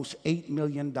almost $8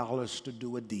 million to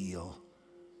do a deal,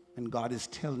 and God is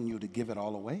telling you to give it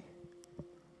all away?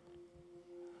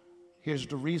 Here's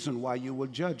the reason why you will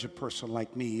judge a person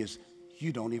like me is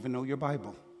you don't even know your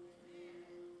Bible.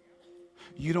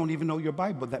 You don't even know your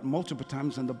Bible. That multiple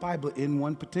times in the Bible, in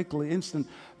one particular instant,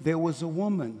 there was a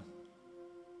woman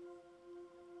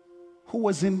who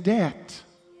was in debt.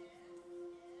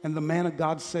 And the man of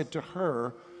God said to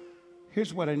her,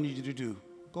 here's what I need you to do.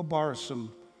 Go borrow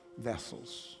some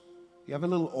vessels. You have a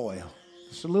little oil.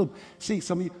 Just a little. See,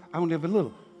 some of you, I only have a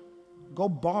little. Go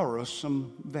borrow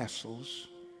some vessels.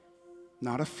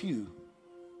 Not a few.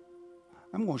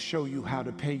 I'm going to show you how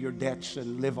to pay your debts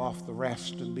and live off the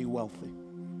rest and be wealthy.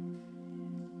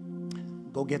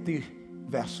 Go get the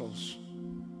vessels.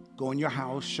 Go in your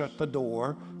house, shut the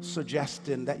door,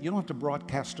 suggesting that you don't have to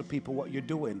broadcast to people what you're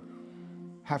doing.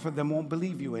 Half of them won't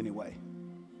believe you anyway.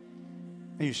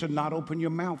 And you should not open your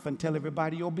mouth and tell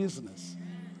everybody your business.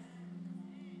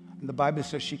 And the Bible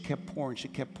says she kept pouring, she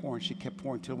kept pouring, she kept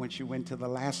pouring until when she went to the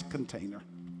last container,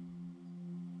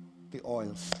 the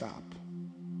oil stopped.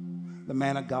 The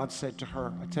man of God said to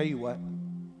her, I tell you what,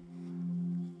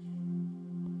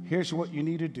 here's what you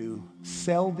need to do.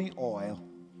 Sell the oil,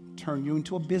 turn you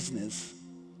into a business,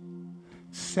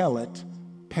 sell it,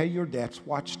 pay your debts,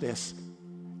 watch this,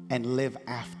 and live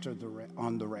after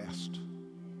on the rest.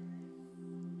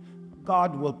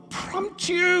 God will prompt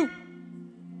you.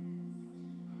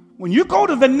 When you go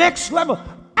to the next level,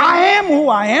 I am who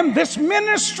I am. This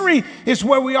ministry is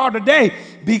where we are today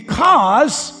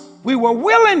because we were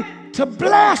willing to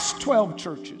bless 12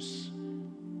 churches.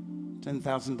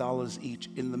 $10,000 each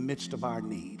in the midst of our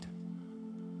need.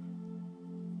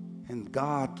 And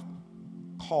God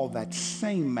called that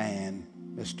same man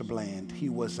Mr. Bland. He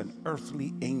was an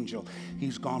earthly angel.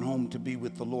 He's gone home to be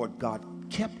with the Lord. God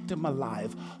kept him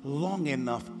alive long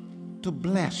enough to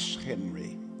bless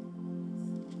Henry.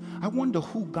 I wonder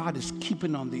who God is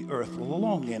keeping on the earth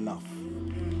long enough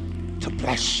to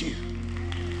bless you.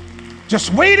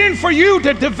 Just waiting for you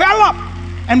to develop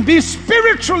and be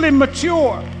spiritually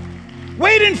mature.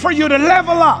 Waiting for you to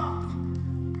level up.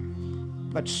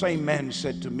 That same man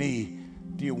said to me,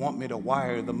 do you want me to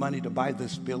wire the money to buy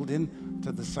this building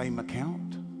to the same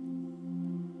account?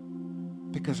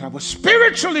 Because I was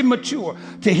spiritually mature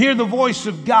to hear the voice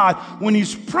of God when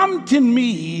he's prompting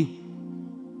me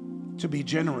to be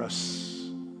generous.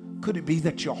 Could it be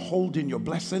that you're holding your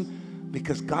blessing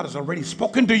because God has already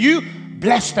spoken to you?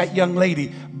 Bless that young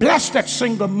lady. Bless that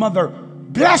single mother.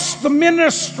 Bless the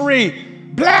ministry.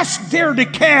 blessed, dear to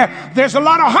care. There's a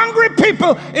lot of hungry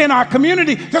people in our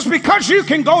community. Just because you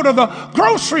can go to the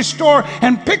grocery store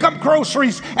and pick up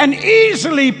groceries and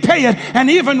easily pay it and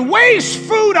even waste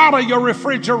food out of your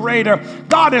refrigerator,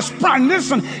 God is praying.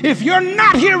 Listen, if you're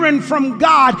not hearing from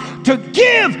God to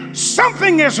give,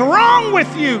 something is wrong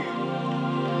with you.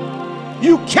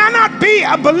 You cannot be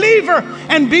a believer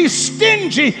and be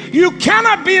stingy. You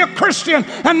cannot be a Christian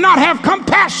and not have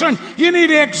compassion. You need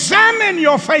to examine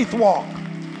your faith walk.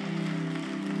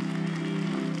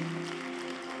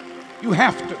 You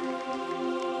have to.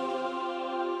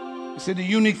 You see, the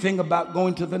unique thing about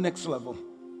going to the next level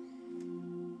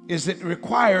is it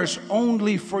requires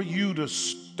only for you to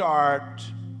start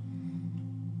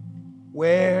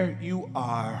where you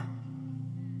are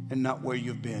and not where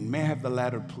you've been. May I have the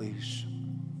ladder, please?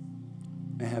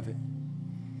 May I have it?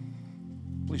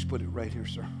 Please put it right here,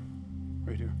 sir.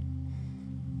 Right here.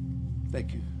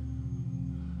 Thank you.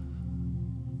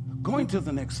 Going to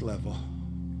the next level.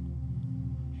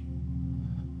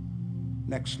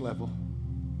 Next level.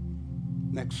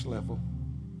 Next level.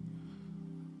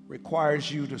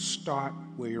 Requires you to start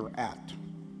where you're at,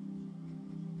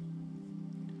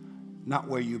 not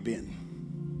where you've been.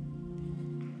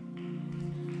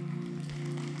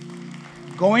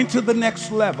 Going to the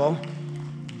next level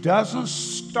doesn't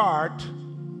start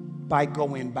by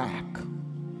going back.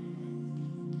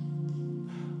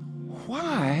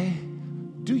 Why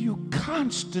do you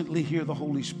constantly hear the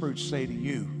Holy Spirit say to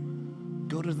you,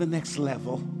 go to the next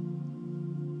level?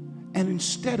 And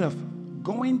instead of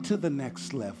going to the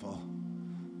next level,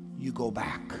 you go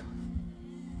back.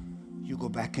 You go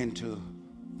back into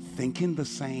thinking the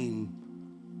same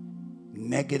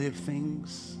negative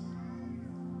things,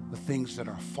 the things that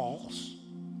are false,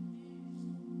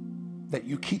 that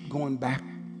you keep going back,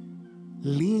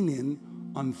 leaning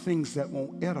on things that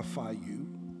won't edify you.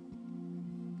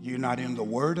 You're not in the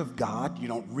Word of God. You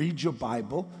don't read your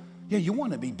Bible. Yeah, you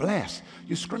want to be blessed.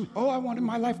 You scream, oh, I wanted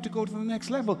my life to go to the next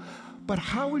level. But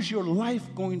how is your life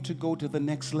going to go to the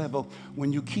next level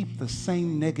when you keep the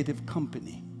same negative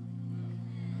company?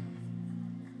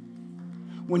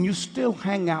 When you still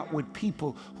hang out with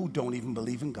people who don't even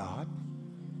believe in God?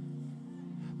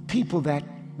 People that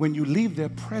when you leave their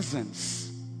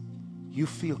presence, you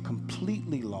feel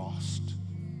completely lost,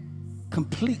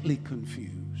 completely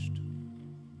confused.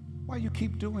 Why you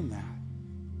keep doing that?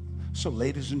 So,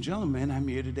 ladies and gentlemen, I'm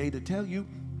here today to tell you,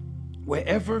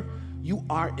 wherever you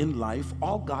are in life,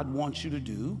 all God wants you to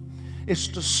do is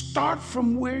to start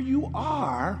from where you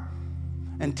are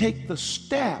and take the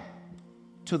step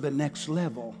to the next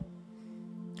level.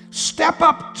 Step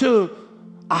up to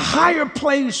a higher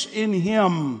place in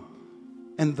Him.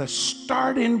 And the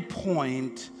starting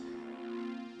point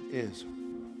is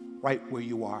right where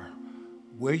you are.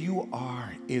 Where you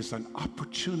are is an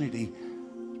opportunity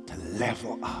to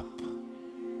level up.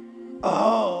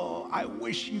 Oh, I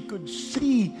wish you could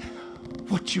see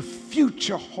what your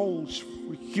future holds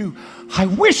for you. I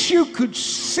wish you could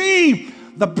see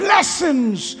the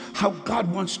blessings, how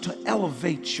God wants to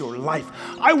elevate your life.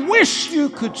 I wish you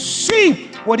could see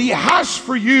what He has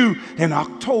for you in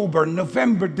October,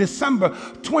 November, December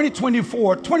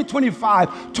 2024,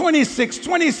 2025, 26,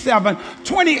 27,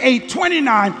 28,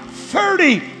 29,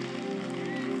 30.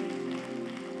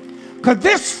 Because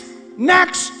this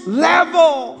next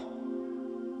level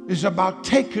is about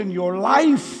taking your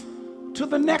life to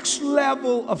the next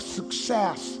level of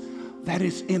success that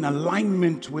is in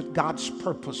alignment with God's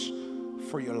purpose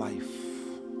for your life.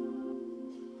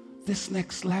 This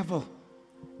next level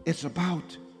is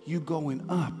about you going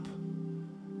up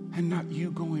and not you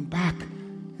going back.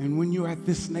 And when you're at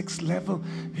this next level,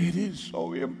 it is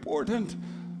so important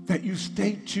that you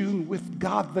stay tuned with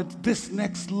God, that this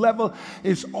next level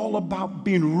is all about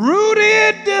being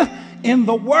rooted in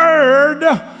the Word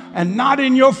and not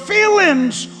in your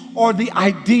feelings or the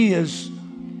ideas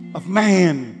of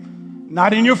man.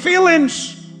 Not in your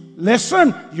feelings.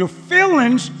 Listen, your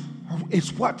feelings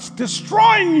is what's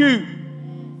destroying you.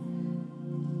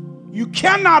 You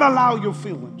cannot allow your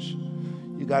feelings.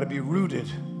 You got to be rooted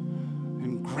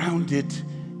and grounded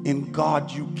in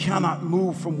God. You cannot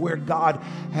move from where God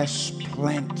has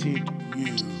planted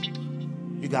you.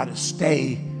 You got to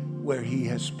stay where He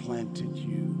has planted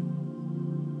you.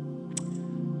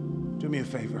 Do me a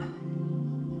favor.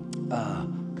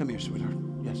 Come here, sweetheart.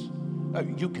 Yes.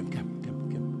 You come here.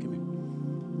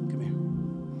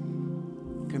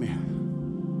 Come here.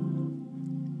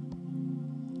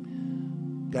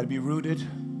 Got to be rooted,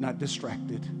 not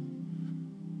distracted.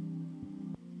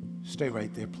 Stay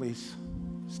right there, please.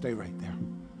 Stay right there.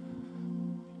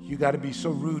 You got to be so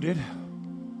rooted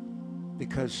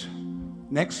because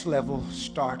next level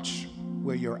starts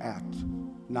where you're at.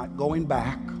 Not going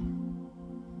back.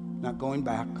 Not going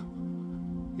back.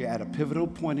 You're at a pivotal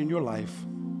point in your life.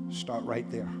 Start right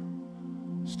there.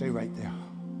 Stay right there.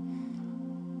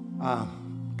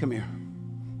 Come here.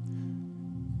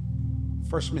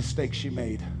 First mistake she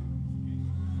made.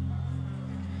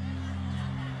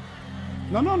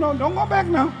 No, don't go back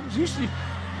now.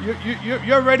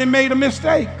 You already made a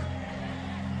mistake.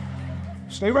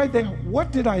 Stay right there.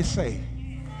 What did I say?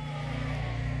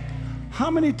 How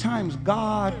many times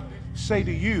God say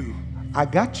to you, I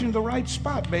got you in the right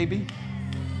spot, baby.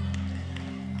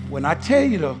 When I tell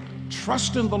you to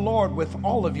trust in the Lord with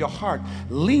all of your heart,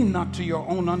 lean not to your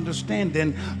own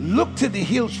understanding, look to the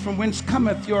hills from whence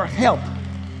cometh your help.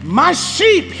 My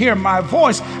sheep hear my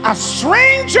voice, a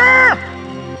stranger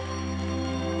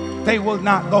they will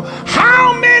not go.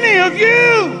 How many of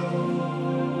you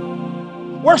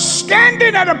were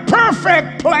standing at a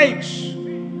perfect place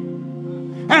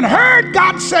and heard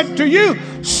God said to you,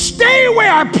 stay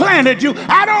where I planted you.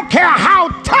 I don't care how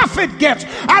tough it gets.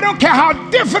 I don't care how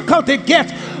difficult it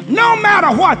gets. No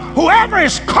matter what, whoever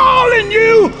is calling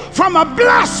you from a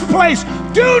blessed place,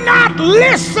 do not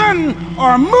listen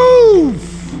or move.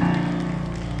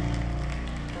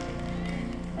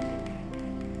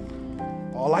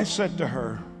 All I said to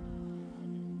her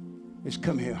is,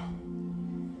 come here.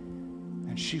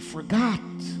 And she forgot.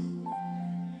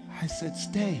 I said,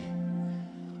 stay.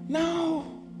 No,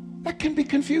 that can be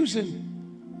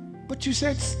confusing. But you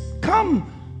said, come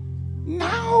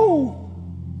now.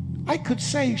 I could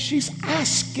say she's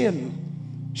asking,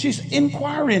 she's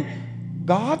inquiring.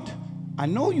 God, I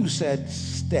know you said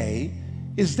stay.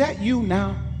 Is that you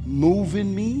now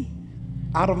moving me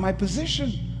out of my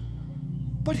position?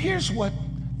 But here's what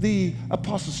the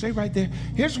apostle, stay right there.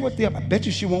 Here's what I bet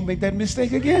you she won't make that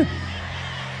mistake again.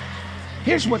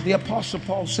 Here's what the apostle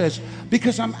Paul says,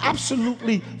 because I'm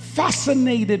absolutely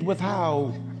fascinated with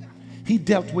how he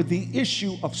dealt with the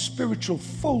issue of spiritual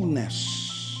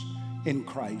fullness in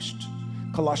Christ.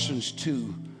 Colossians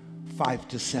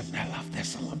 2:5-7. I love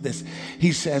this. I love this.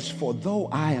 He says, for though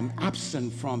I am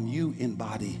absent from you in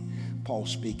body, Paul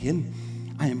speaking,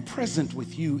 I am present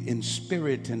with you in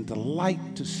spirit and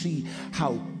delight to see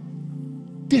how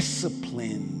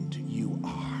disciplined you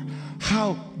are.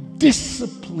 How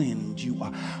disciplined you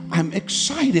are. I'm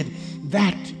excited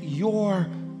that your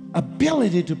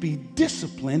ability to be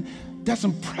disciplined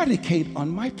doesn't predicate on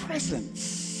my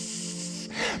presence.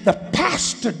 The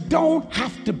pastor don't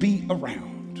have to be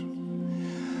around.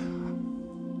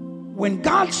 When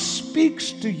God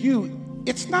speaks to you,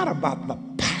 it's not about the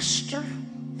pastor.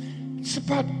 It's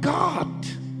about God.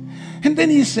 And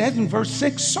then he said in verse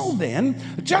 6, so then,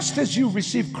 just as you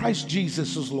received Christ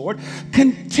Jesus as Lord,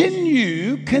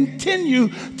 continue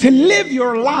to live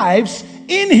your lives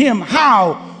in him.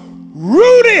 How?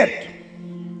 Rooted.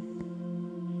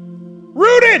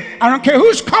 I don't care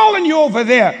who's calling you over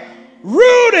there.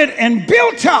 Rooted and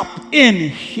built up in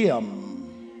him.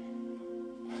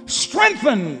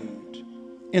 Strengthened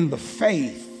in the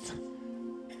faith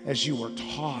as you were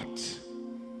taught,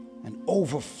 and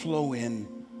overflowing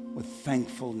with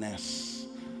thankfulness.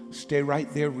 Stay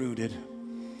right there rooted.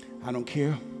 I don't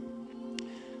care.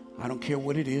 I don't care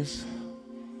what it is.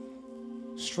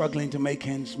 Struggling to make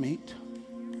ends meet.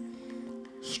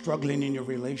 Struggling in your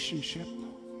relationship.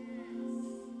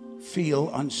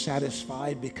 Feel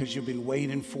unsatisfied because you've been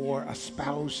waiting for a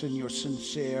spouse and you're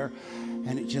sincere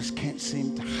and it just can't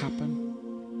seem to happen.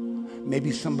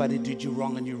 Maybe somebody did you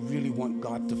wrong and you really want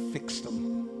God to fix them.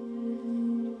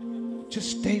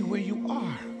 Just stay where you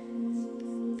are.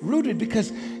 Rooted,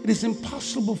 because it is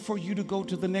impossible for you to go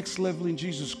to the next level in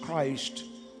Jesus Christ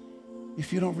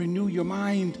if you don't renew your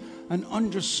mind and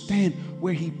understand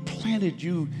where he planted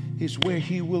you is where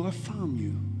he will affirm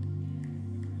you.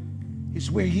 Is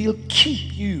where he'll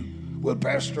keep you. Well,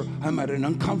 Pastor, I'm at an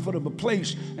uncomfortable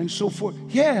place and so forth.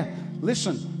 Yeah,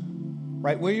 listen,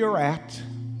 right where you're at,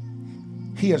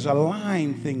 he has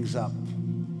aligned things up.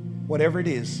 Whatever it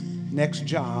is, next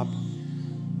job,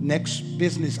 next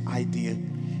business idea,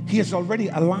 he has already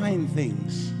aligned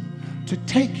things to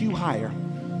take you higher.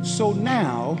 So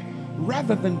now,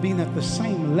 rather than being at the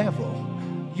same level,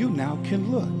 you now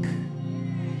can look.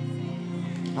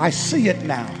 I see it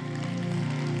now.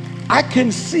 I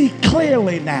can see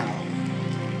clearly now.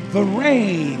 The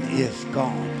rain is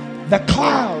gone. The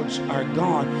clouds are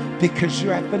gone because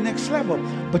you're at the next level.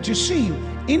 But you see,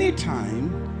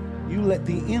 anytime you let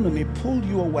the enemy pull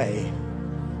you away,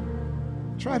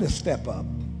 try to step up.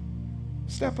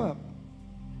 Step up.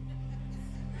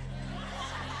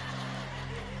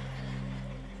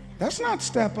 That's not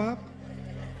step up.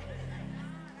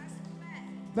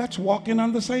 That's walking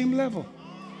on the same level.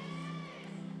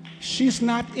 she's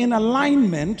not in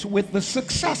alignment with the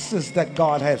successes that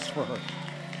God has for her.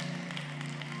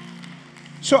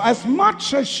 So as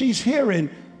much as she's hearing,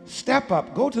 step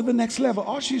up, go to the next level,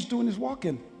 all she's doing is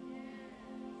walking.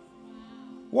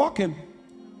 Walking.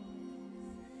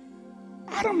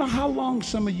 I don't know how long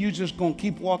some of you just going to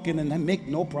keep walking and make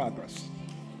no progress.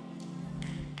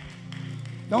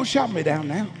 Don't shout me down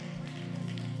now.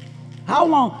 How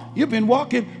long? You've been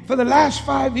walking for the last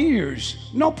 5 years.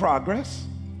 No progress.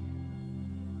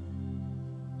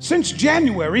 Since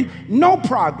January, no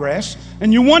progress.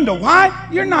 And you wonder why?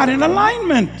 You're not in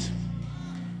alignment.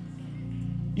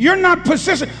 You're not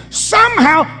positioned.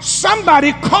 Somehow,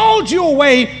 somebody called you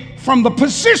away from the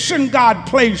position God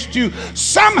placed you.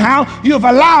 Somehow you've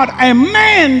allowed a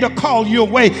man to call you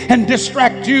away and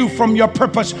distract you from your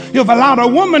purpose. You've allowed a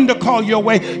woman to call you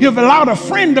away. You've allowed a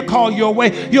friend to call you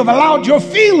away. You've allowed your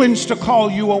feelings to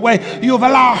call you away. You've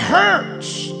allowed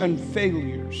hurts and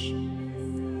failures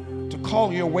to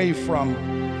call you away from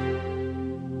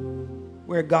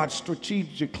where God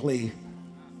strategically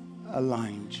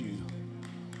aligned you.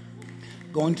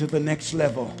 Going to the next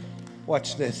level.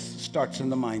 Watch this. Starts in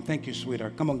the mind. Thank you,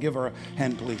 sweetheart. Come on, give her a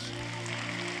hand, please.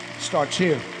 Starts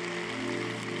here.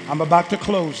 I'm about to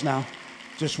close now.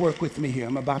 Just work with me here.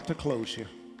 I'm about to close here.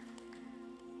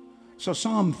 So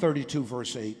Psalm 32,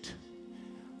 verse 8.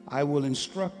 I will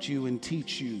instruct you and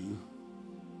teach you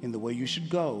in the way you should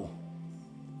go.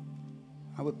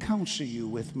 I will counsel you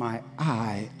with my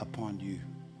eye upon you.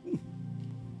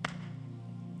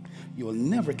 You will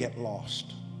never get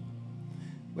lost.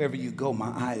 Wherever you go,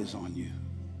 my eye is on you.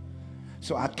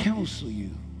 So I counsel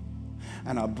you,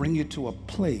 and I'll bring you to a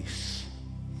place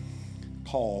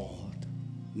called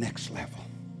next level,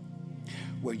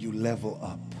 where you level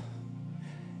up.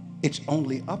 It's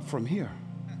only up from here.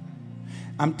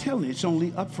 I'm telling you, it's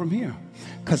only up from here,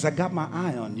 because I got my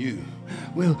eye on you.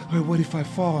 Well, what if I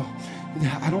fall?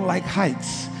 I don't like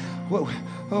heights. Well,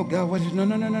 oh God, what is, no.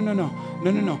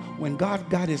 When God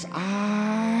got his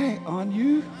eye on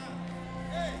you,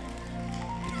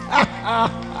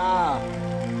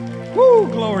 woo,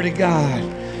 glory to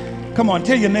God. Come on,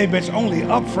 tell your neighbor it's only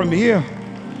up from here.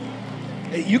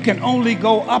 You can only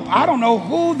go up. I don't know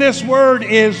who this word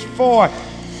is for.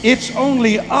 It's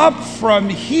only up from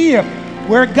here.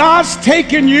 Where God's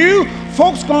taking you,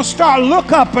 folks gonna start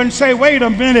look up and say, wait a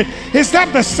minute, is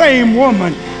that the same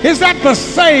woman? Is that the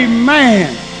same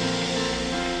man?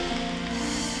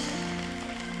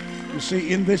 You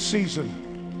see, in this season,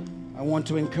 I want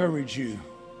to encourage you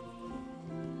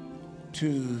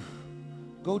to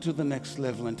go to the next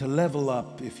level and to level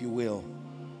up, if you will,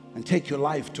 and take your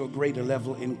life to a greater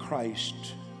level in Christ.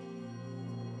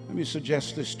 Let me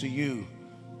suggest this to you.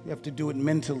 You have to do it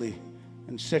mentally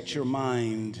and set your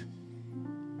mind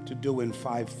to doing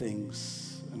 5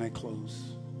 things. And I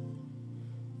close.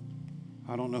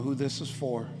 I don't know who this is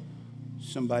for.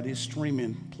 Somebody's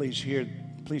streaming. Please hear,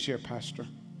 Pastor.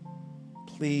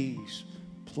 Please,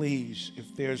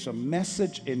 if there's a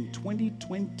message in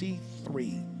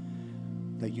 2023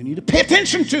 that you need to pay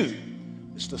attention to,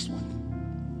 it's this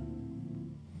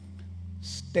one.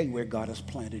 Stay where God has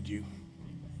planted you.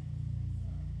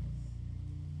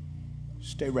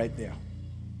 Stay right there.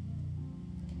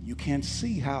 You can't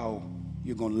see how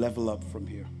you're going to level up from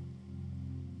here.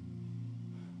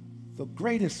 The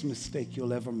greatest mistake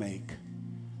you'll ever make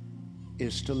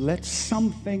is to let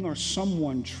something or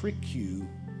someone trick you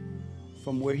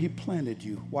from where he planted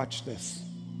you. Watch this.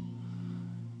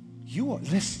 You are,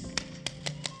 listen.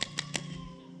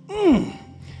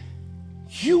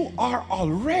 You are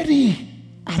already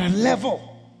at a level.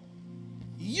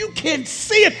 You can't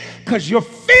see it because your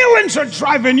feelings are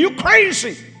driving you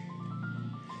crazy.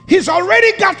 He's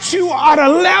already got you at a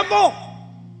level.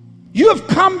 You have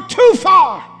come too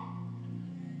far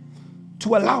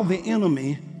to allow the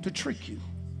enemy to trick you.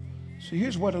 So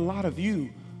here's what a lot of you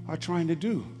are trying to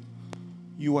do.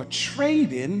 You are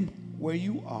trading where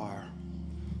you are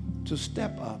to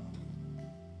step up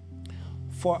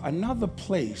for another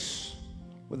place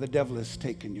where the devil has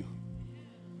taken you.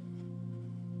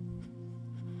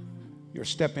 You're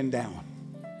stepping down.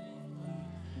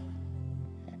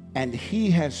 And he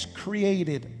has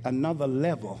created another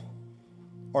level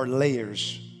or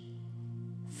layers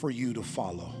for you to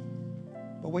follow.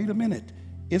 But wait a minute.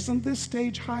 Isn't this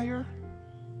stage higher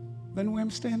than where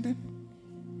I'm standing?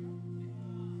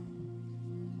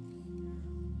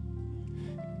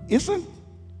 Isn't?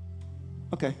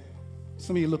 Okay.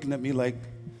 Some of you looking at me like,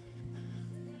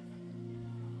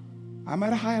 I'm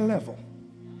at a higher level.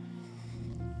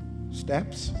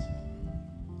 Steps.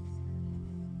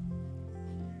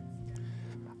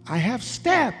 I have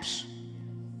steps,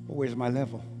 but where's my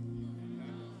level?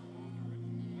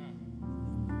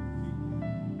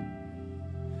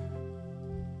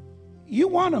 You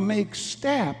want to make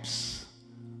steps,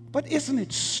 but isn't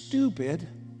it stupid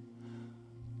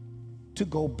to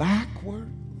go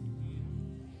backward,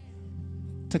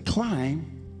 to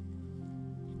climb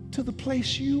to the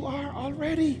place you are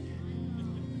already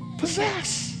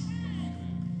possess?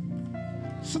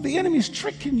 So the enemy's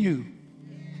tricking you.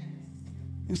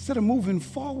 Instead of moving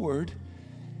forward,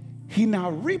 he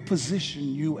now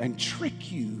reposition you and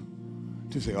trick you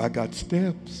to say, I got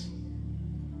steps.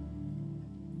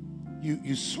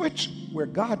 You switch where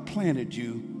God planted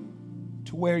you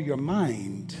to where your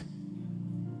mind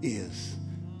is.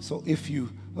 So if you,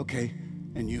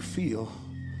 and you feel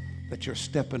that you're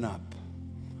stepping up,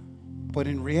 but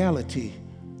in reality,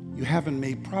 you haven't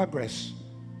made progress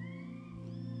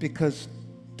because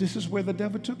this is where the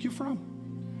devil took you from.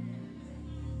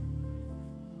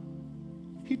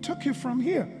 He took you from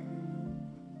here.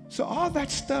 So all that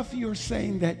stuff you're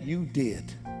saying that you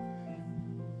did,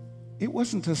 it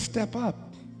wasn't a step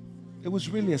up. It was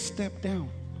really a step down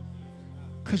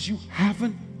because you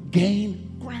haven't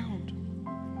gained ground.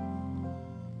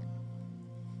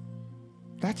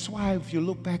 That's why if you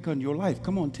look back on your life,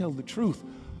 come on, tell the truth.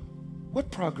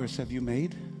 What progress have you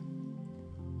made?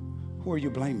 Who are you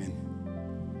blaming?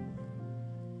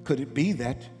 Could it be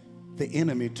that the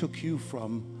enemy took you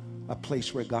from a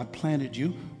place where God planted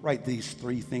you? Write these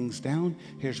 3 things down.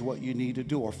 Here's what you need to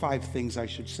do, or 5 things I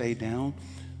should say down.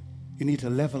 You need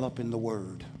to level up in the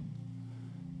Word.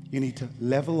 You need to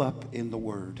level up in the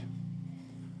Word.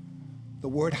 The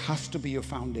Word has to be your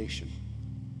foundation.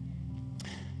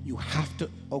 You have to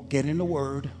get in the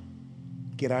Word,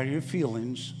 get out of your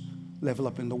feelings, level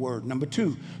up in the Word. Number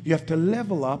 2, you have to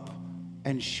level up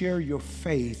and share your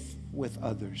faith with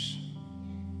others.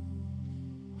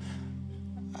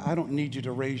 I don't need you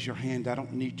to raise your hand. I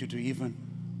don't need you to even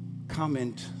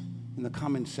comment in the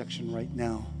comment section right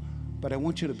now. But I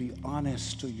want you to be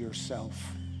honest to yourself.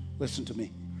 Listen to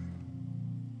me.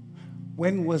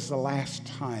 When was the last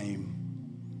time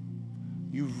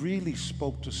you really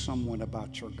spoke to someone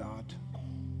about your God?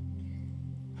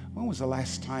 When was the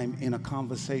last time in a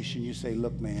conversation you say,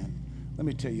 look, man, let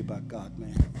me tell you about God,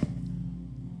 man.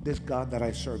 This God that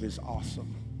I serve is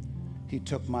awesome. He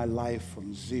took my life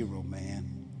from 0,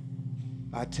 man.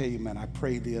 I tell you, man, I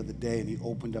prayed the other day and he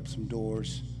opened up some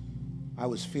doors. I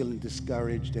was feeling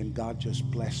discouraged and God just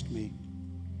blessed me.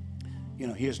 You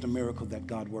know, here's the miracle that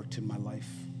God worked in my life.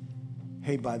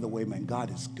 Hey, by the way, man,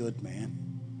 God is good, man.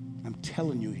 I'm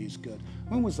telling you, he's good.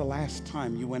 When was the last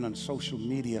time you went on social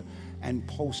media and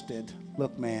posted,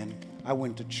 look, man, I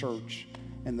went to church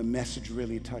and the message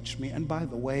really touched me. And by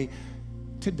the way,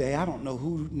 today, I don't know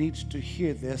who needs to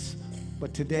hear this,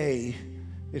 but today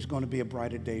is going to be a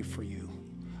brighter day for you.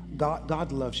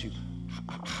 God loves you.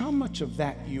 How much of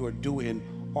that you are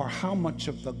doing, or how much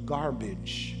of the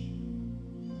garbage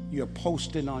you're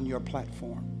posting on your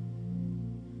platform?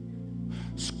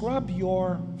 Scrub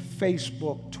your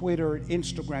Facebook, Twitter,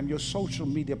 Instagram, your social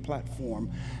media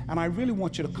platform, and I really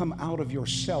want you to come out of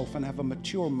yourself and have a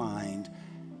mature mind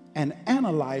and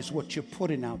analyze what you're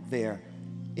putting out there.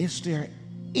 Is there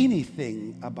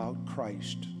anything about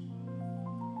Christ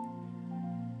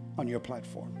on your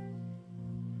platform?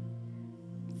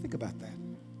 Think about that.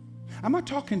 I'm not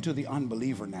talking to the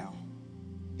unbeliever now.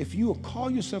 If you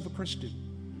call yourself a Christian,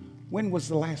 when was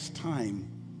the last time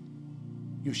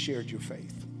you shared your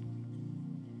faith?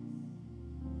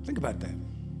 Think about that.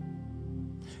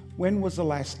 When was the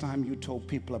last time you told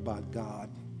people about God?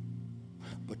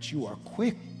 But you are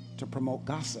quick to promote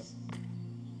gossip.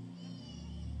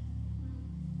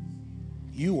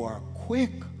 You are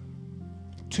quick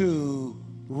to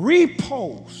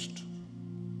repost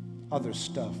other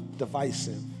stuff,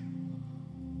 divisive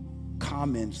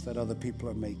comments that other people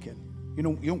are making. You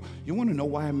know, you want to know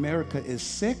why America is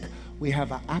sick? We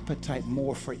have an appetite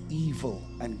more for evil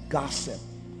and gossip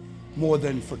more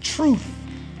than for truth.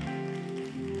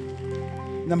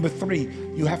 Number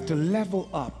 3, you have to level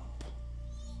up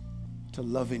to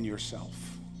loving yourself.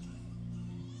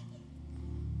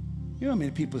 You know how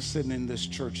many people sitting in this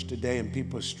church today and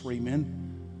people are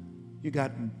streaming? You're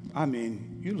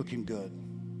looking good.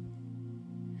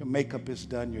 Your makeup is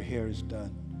done, your hair is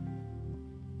done.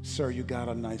 Sir, you got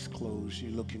on nice clothes,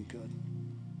 you're looking good.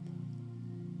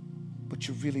 But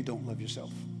you really don't love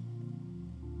yourself.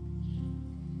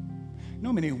 You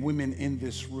know many women in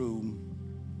this room,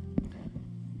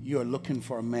 you're looking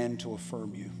for a man to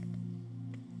affirm you.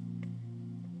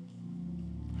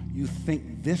 You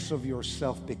think this of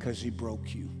yourself because he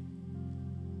broke you.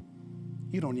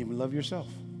 You don't even love yourself.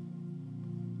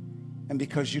 And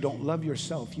because you don't love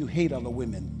yourself, you hate other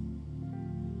women.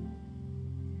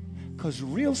 Because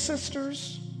real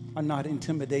sisters are not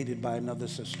intimidated by another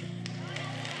sister.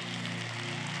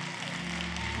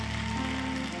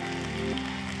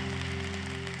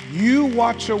 You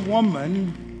watch a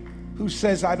woman who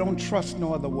says, I don't trust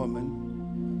no other woman.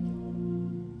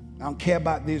 I don't care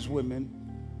about these women.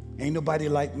 Ain't nobody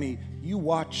like me. You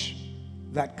watch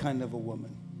that kind of a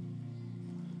woman.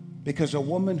 Because a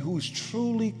woman who's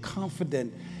truly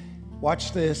confident,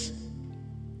 watch this,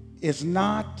 is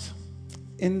not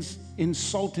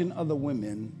insulting other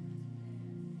women.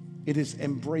 It is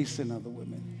embracing other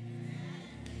women.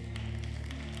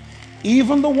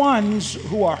 Even the ones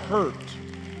who are hurt.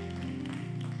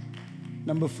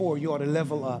 Number 4, you ought to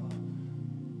level up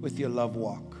with your love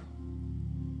walk.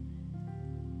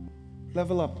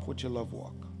 Level up with your love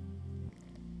walk.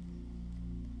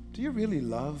 Do you really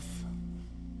love?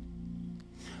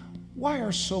 Why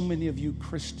are so many of you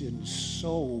Christians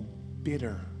so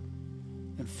bitter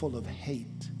and full of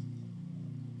hate?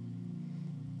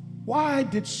 Why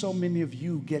did so many of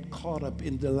you get caught up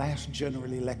in the last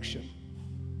general election?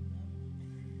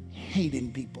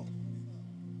 Hating people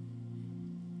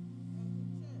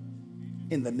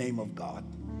in the name of God.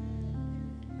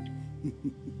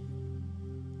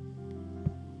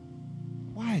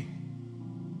 Why?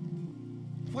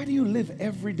 Why do you live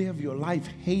every day of your life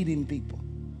hating people?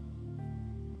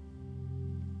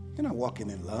 You're not walking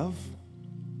in love.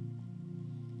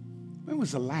 When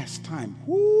was the last time?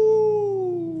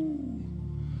 Woo!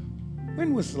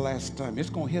 When was the last time? It's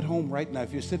going to hit home right now.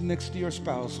 If you're sitting next to your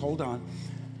spouse, hold on.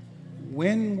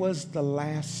 When was the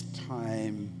last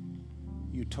time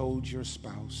you told your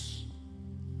spouse,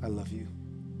 I love you?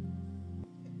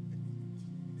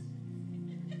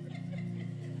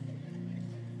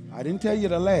 I didn't tell you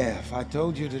to laugh. I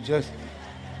told you to just...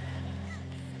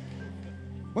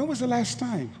 When was the last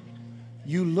time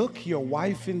you look your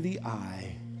wife in the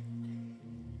eye,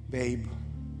 babe,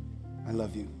 I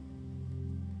love you.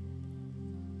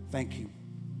 Thank you.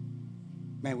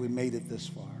 Man, we made it this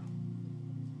far.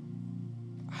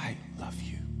 I love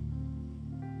you.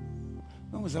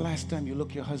 When was the last time you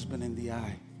looked your husband in the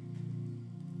eye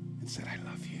and said, I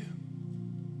love you?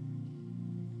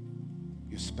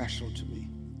 You're special to me.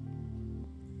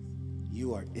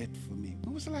 You are it for me.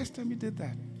 When was the last time you did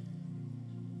that?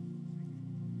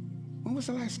 When was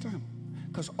the last time?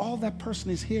 Because all that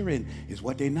person is hearing is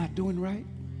what they're not doing right.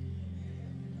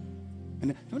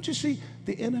 And don't you see,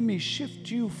 the enemy shift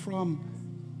you from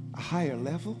a higher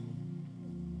level?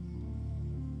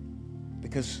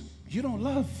 Because you don't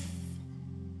love.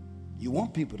 You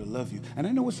want people to love you. And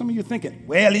I know what some of you are thinking.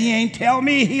 Well, he ain't tell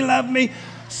me he loved me.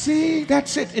 See,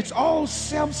 that's it. It's all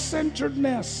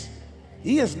self-centeredness.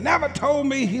 He has never told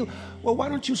me he'll. Well, why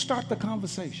don't you start the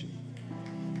conversation?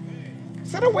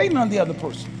 Instead of waiting on the other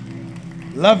person.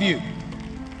 Love you.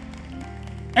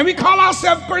 And we call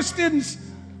ourselves Christians.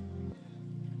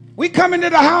 We come into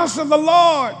the house of the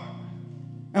Lord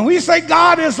and we say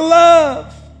God is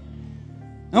love.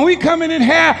 And we come in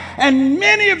here, and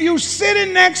many of you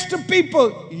sitting next to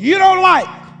people you don't like.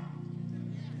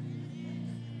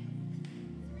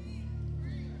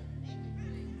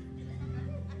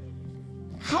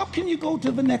 How can you go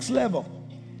to the next level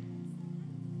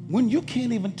when you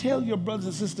can't even tell your brothers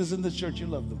and sisters in the church you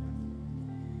love them?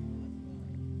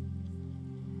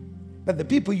 That the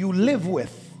people you live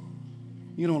with,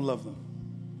 you don't love them.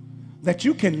 That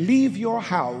you can leave your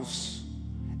house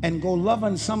and go love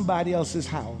on somebody else's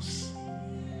house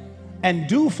and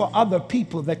do for other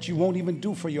people that you won't even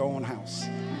do for your own house.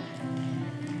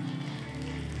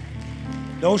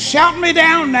 Don't shout me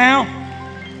down now.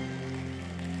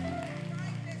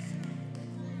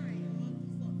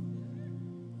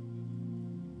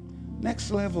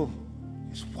 Next level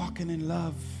is walking in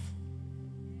love.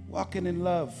 Walking in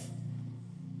love.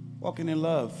 Walking in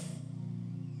love.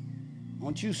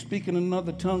 Don't you speaking in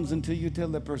other tongues until you tell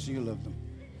that person you love them.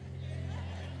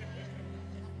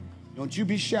 Don't you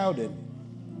be shouting.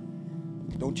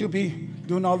 Don't you be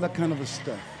doing all that kind of a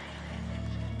stuff.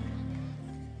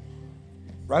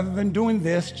 Rather than doing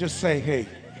this, just say, hey,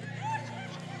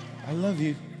 I love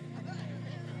you.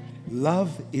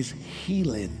 Love is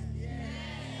healing.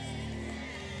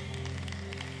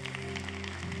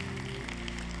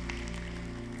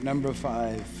 Number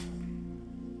 5,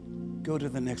 go to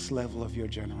the next level of your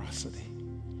generosity.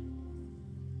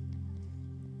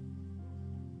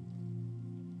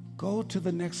 Go to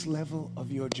the next level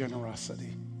of your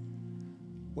generosity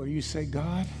where you say,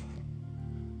 God,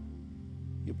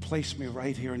 you placed me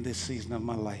right here in this season of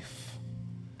my life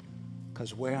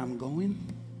because where I'm going,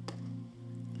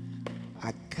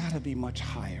 I gotta be much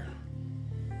higher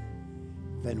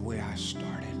than where I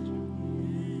started.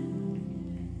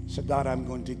 So God, I'm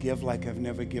going to give like I've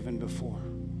never given before.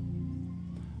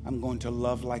 I'm going to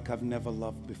love like I've never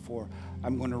loved before.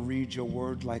 I'm going to read your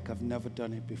word like I've never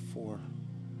done it before.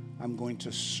 I'm going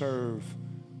to serve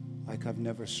like I've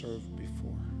never served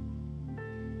before.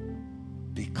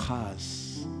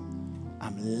 Because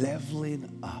I'm leveling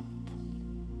up,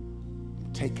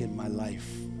 taking my life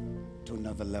to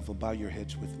another level. Bow your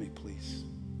heads with me, please.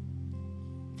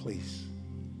 Please,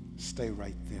 stay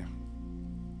right there.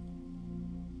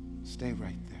 Stay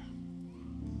right there.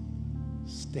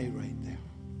 Stay right there.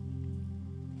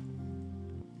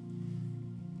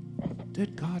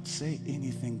 Did God say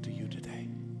anything to you today?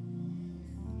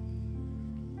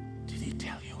 Did he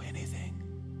tell you anything?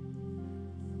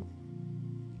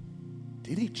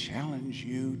 Did he challenge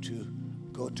you to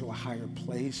go to a higher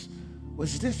place?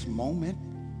 Was this moment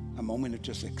a moment of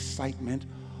just excitement,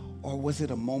 or was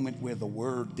it a moment where the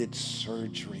word did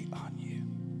surgery on you?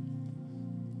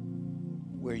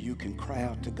 Where you can cry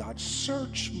out to God,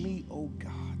 search me, oh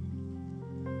God,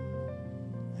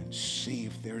 and see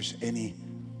if there's any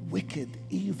wicked,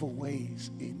 evil ways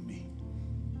in me,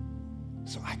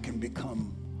 so I can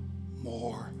become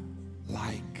more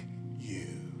like you.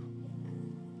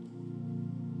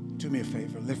 Do me a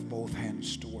favor, lift both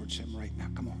hands towards him right now.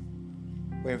 Come on.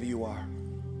 Wherever you are,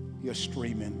 you're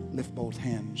streaming, lift both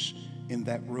hands in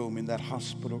that room, in that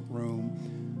hospital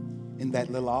room, in that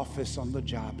little office on the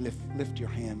job. Lift your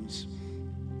hands.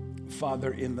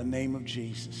 Father, in the name of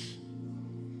Jesus,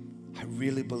 I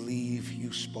really believe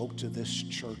you spoke to this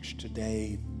church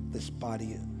today, this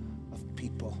body of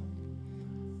people.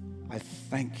 I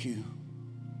thank you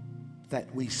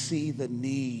that we see the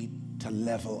need to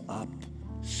level up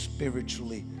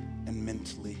spiritually and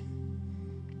mentally.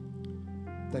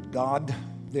 That God,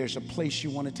 there's a place you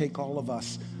want to take all of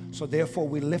us. So therefore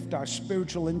we lift our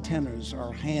spiritual antennas,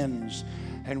 our hands,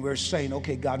 and we're saying,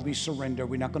 okay, God, we surrender.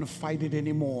 We're not going to fight it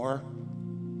anymore.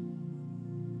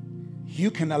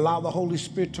 You can allow the Holy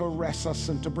Spirit to arrest us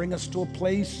and to bring us to a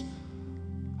place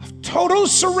of total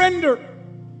surrender,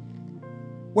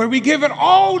 where we give it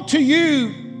all to you,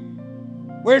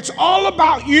 where it's all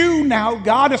about you now,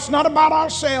 God. It's not about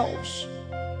ourselves.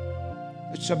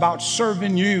 It's about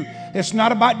serving you. It's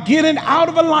not about getting out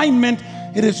of alignment.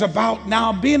 It is about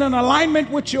now being in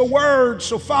alignment with your word.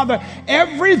 So, Father,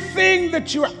 everything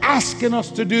that you're asking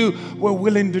us to do, we're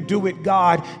willing to do it,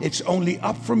 God. It's only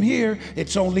up from here.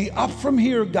 It's only up from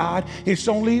here, God. It's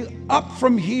only up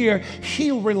from here.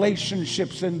 Heal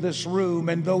relationships in this room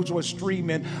and those who are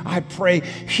streaming, I pray.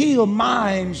 Heal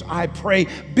minds, I pray.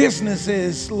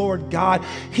 Businesses, Lord God.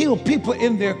 Heal people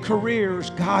in their careers,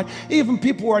 God. Even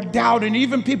people who are doubting,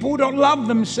 even people who don't love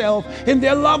themselves in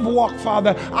their love walk,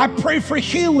 Father. I pray for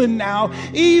healing now,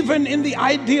 even in the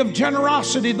idea of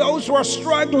generosity. Those who are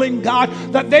struggling, God,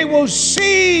 that they will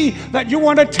see that you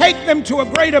want to take them to a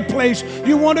greater place.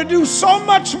 You want to do so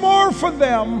much more for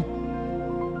them,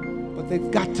 but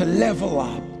they've got to level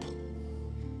up,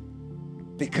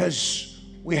 because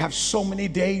we have so many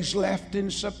days left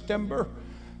in September.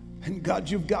 And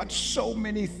God, you've got so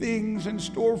many things in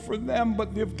store for them,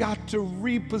 but they've got to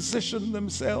reposition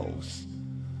themselves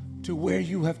to where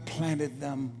you have planted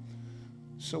them.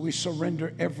 So we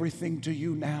surrender everything to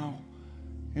you now,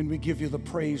 and we give you the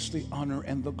praise, the honor,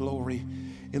 and the glory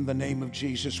in the name of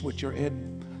Jesus, with your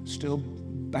head still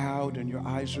bowed and your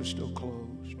eyes are still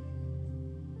closed.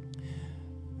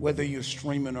 Whether you're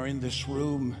streaming or in this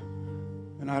room,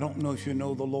 and I don't know if you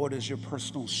know the Lord as your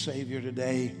personal Savior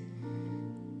today,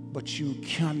 but you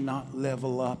cannot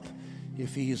level up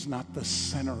if he is not the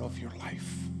center of your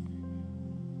life.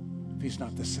 If he's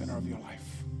not the center of your life.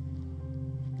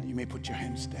 And you may put your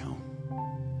hands down.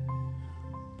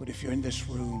 But if you're in this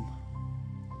room,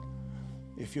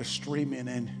 if you're streaming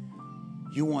and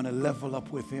you want to level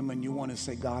up with him and you want to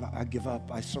say, God, I give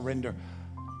up, I surrender,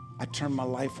 I turn my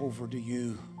life over to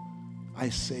you, I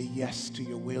say yes to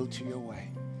your will, to your way.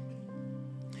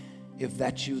 If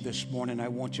that's you this morning, I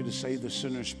want you to say the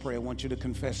sinner's prayer. I want you to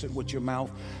confess it with your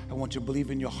mouth. I want you to believe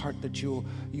in your heart that you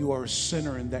are a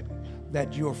sinner and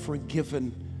that you're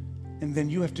forgiven. And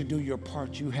then you have to do your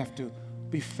part. You have to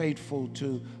be faithful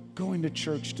to going to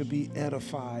church to be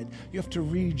edified. You have to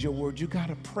read your word. You got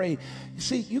to pray. You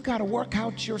see, you got to work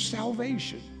out your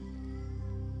salvation.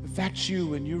 If that's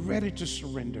you and you're ready to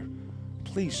surrender,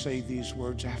 please say these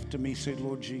words after me. Say,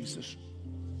 Lord Jesus,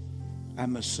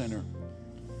 I'm a sinner.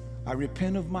 I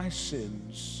repent of my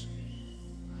sins.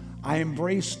 I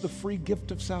embrace the free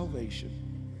gift of salvation.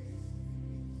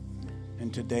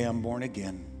 And today I'm born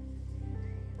again.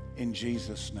 In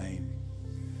Jesus' name.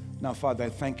 Now, Father, I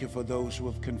thank you for those who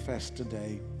have confessed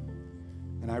today.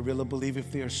 And I really believe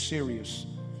if they're serious,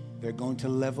 they're going to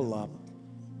level up.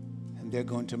 And they're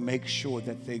going to make sure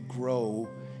that they grow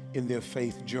in their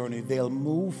faith journey. They'll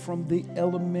move from the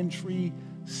elementary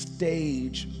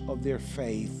stage of their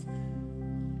faith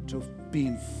to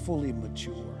being fully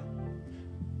mature.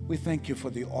 We thank you for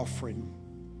the offering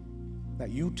that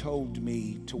you told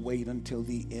me to wait until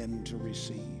the end to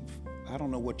receive. I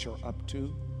don't know what you're up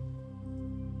to,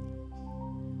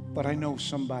 but I know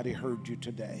somebody heard you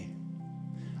today.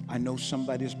 I know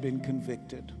somebody's been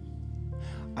convicted.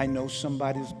 I know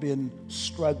somebody's been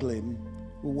struggling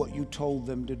with what you told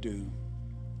them to do.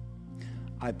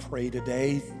 I pray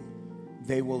today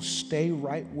they will stay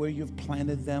right where you've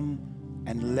planted them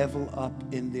and level up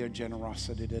in their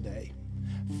generosity today.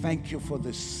 Thank you for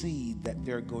the seed that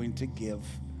they're going to give.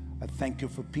 I thank you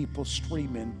for people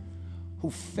streaming who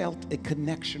felt a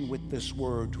connection with this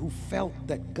word, who felt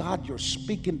that, God, you're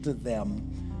speaking to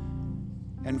them.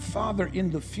 And Father,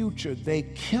 in the future, they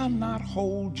cannot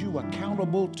hold you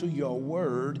accountable to your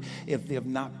word if they have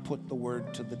not put the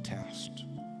word to the test.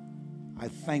 I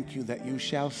thank you that you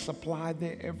shall supply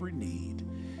their every need.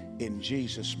 In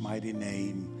Jesus' mighty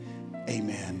name,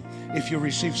 amen. If you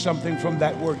receive something from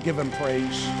that word, give him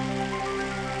praise.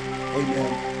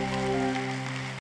 Amen.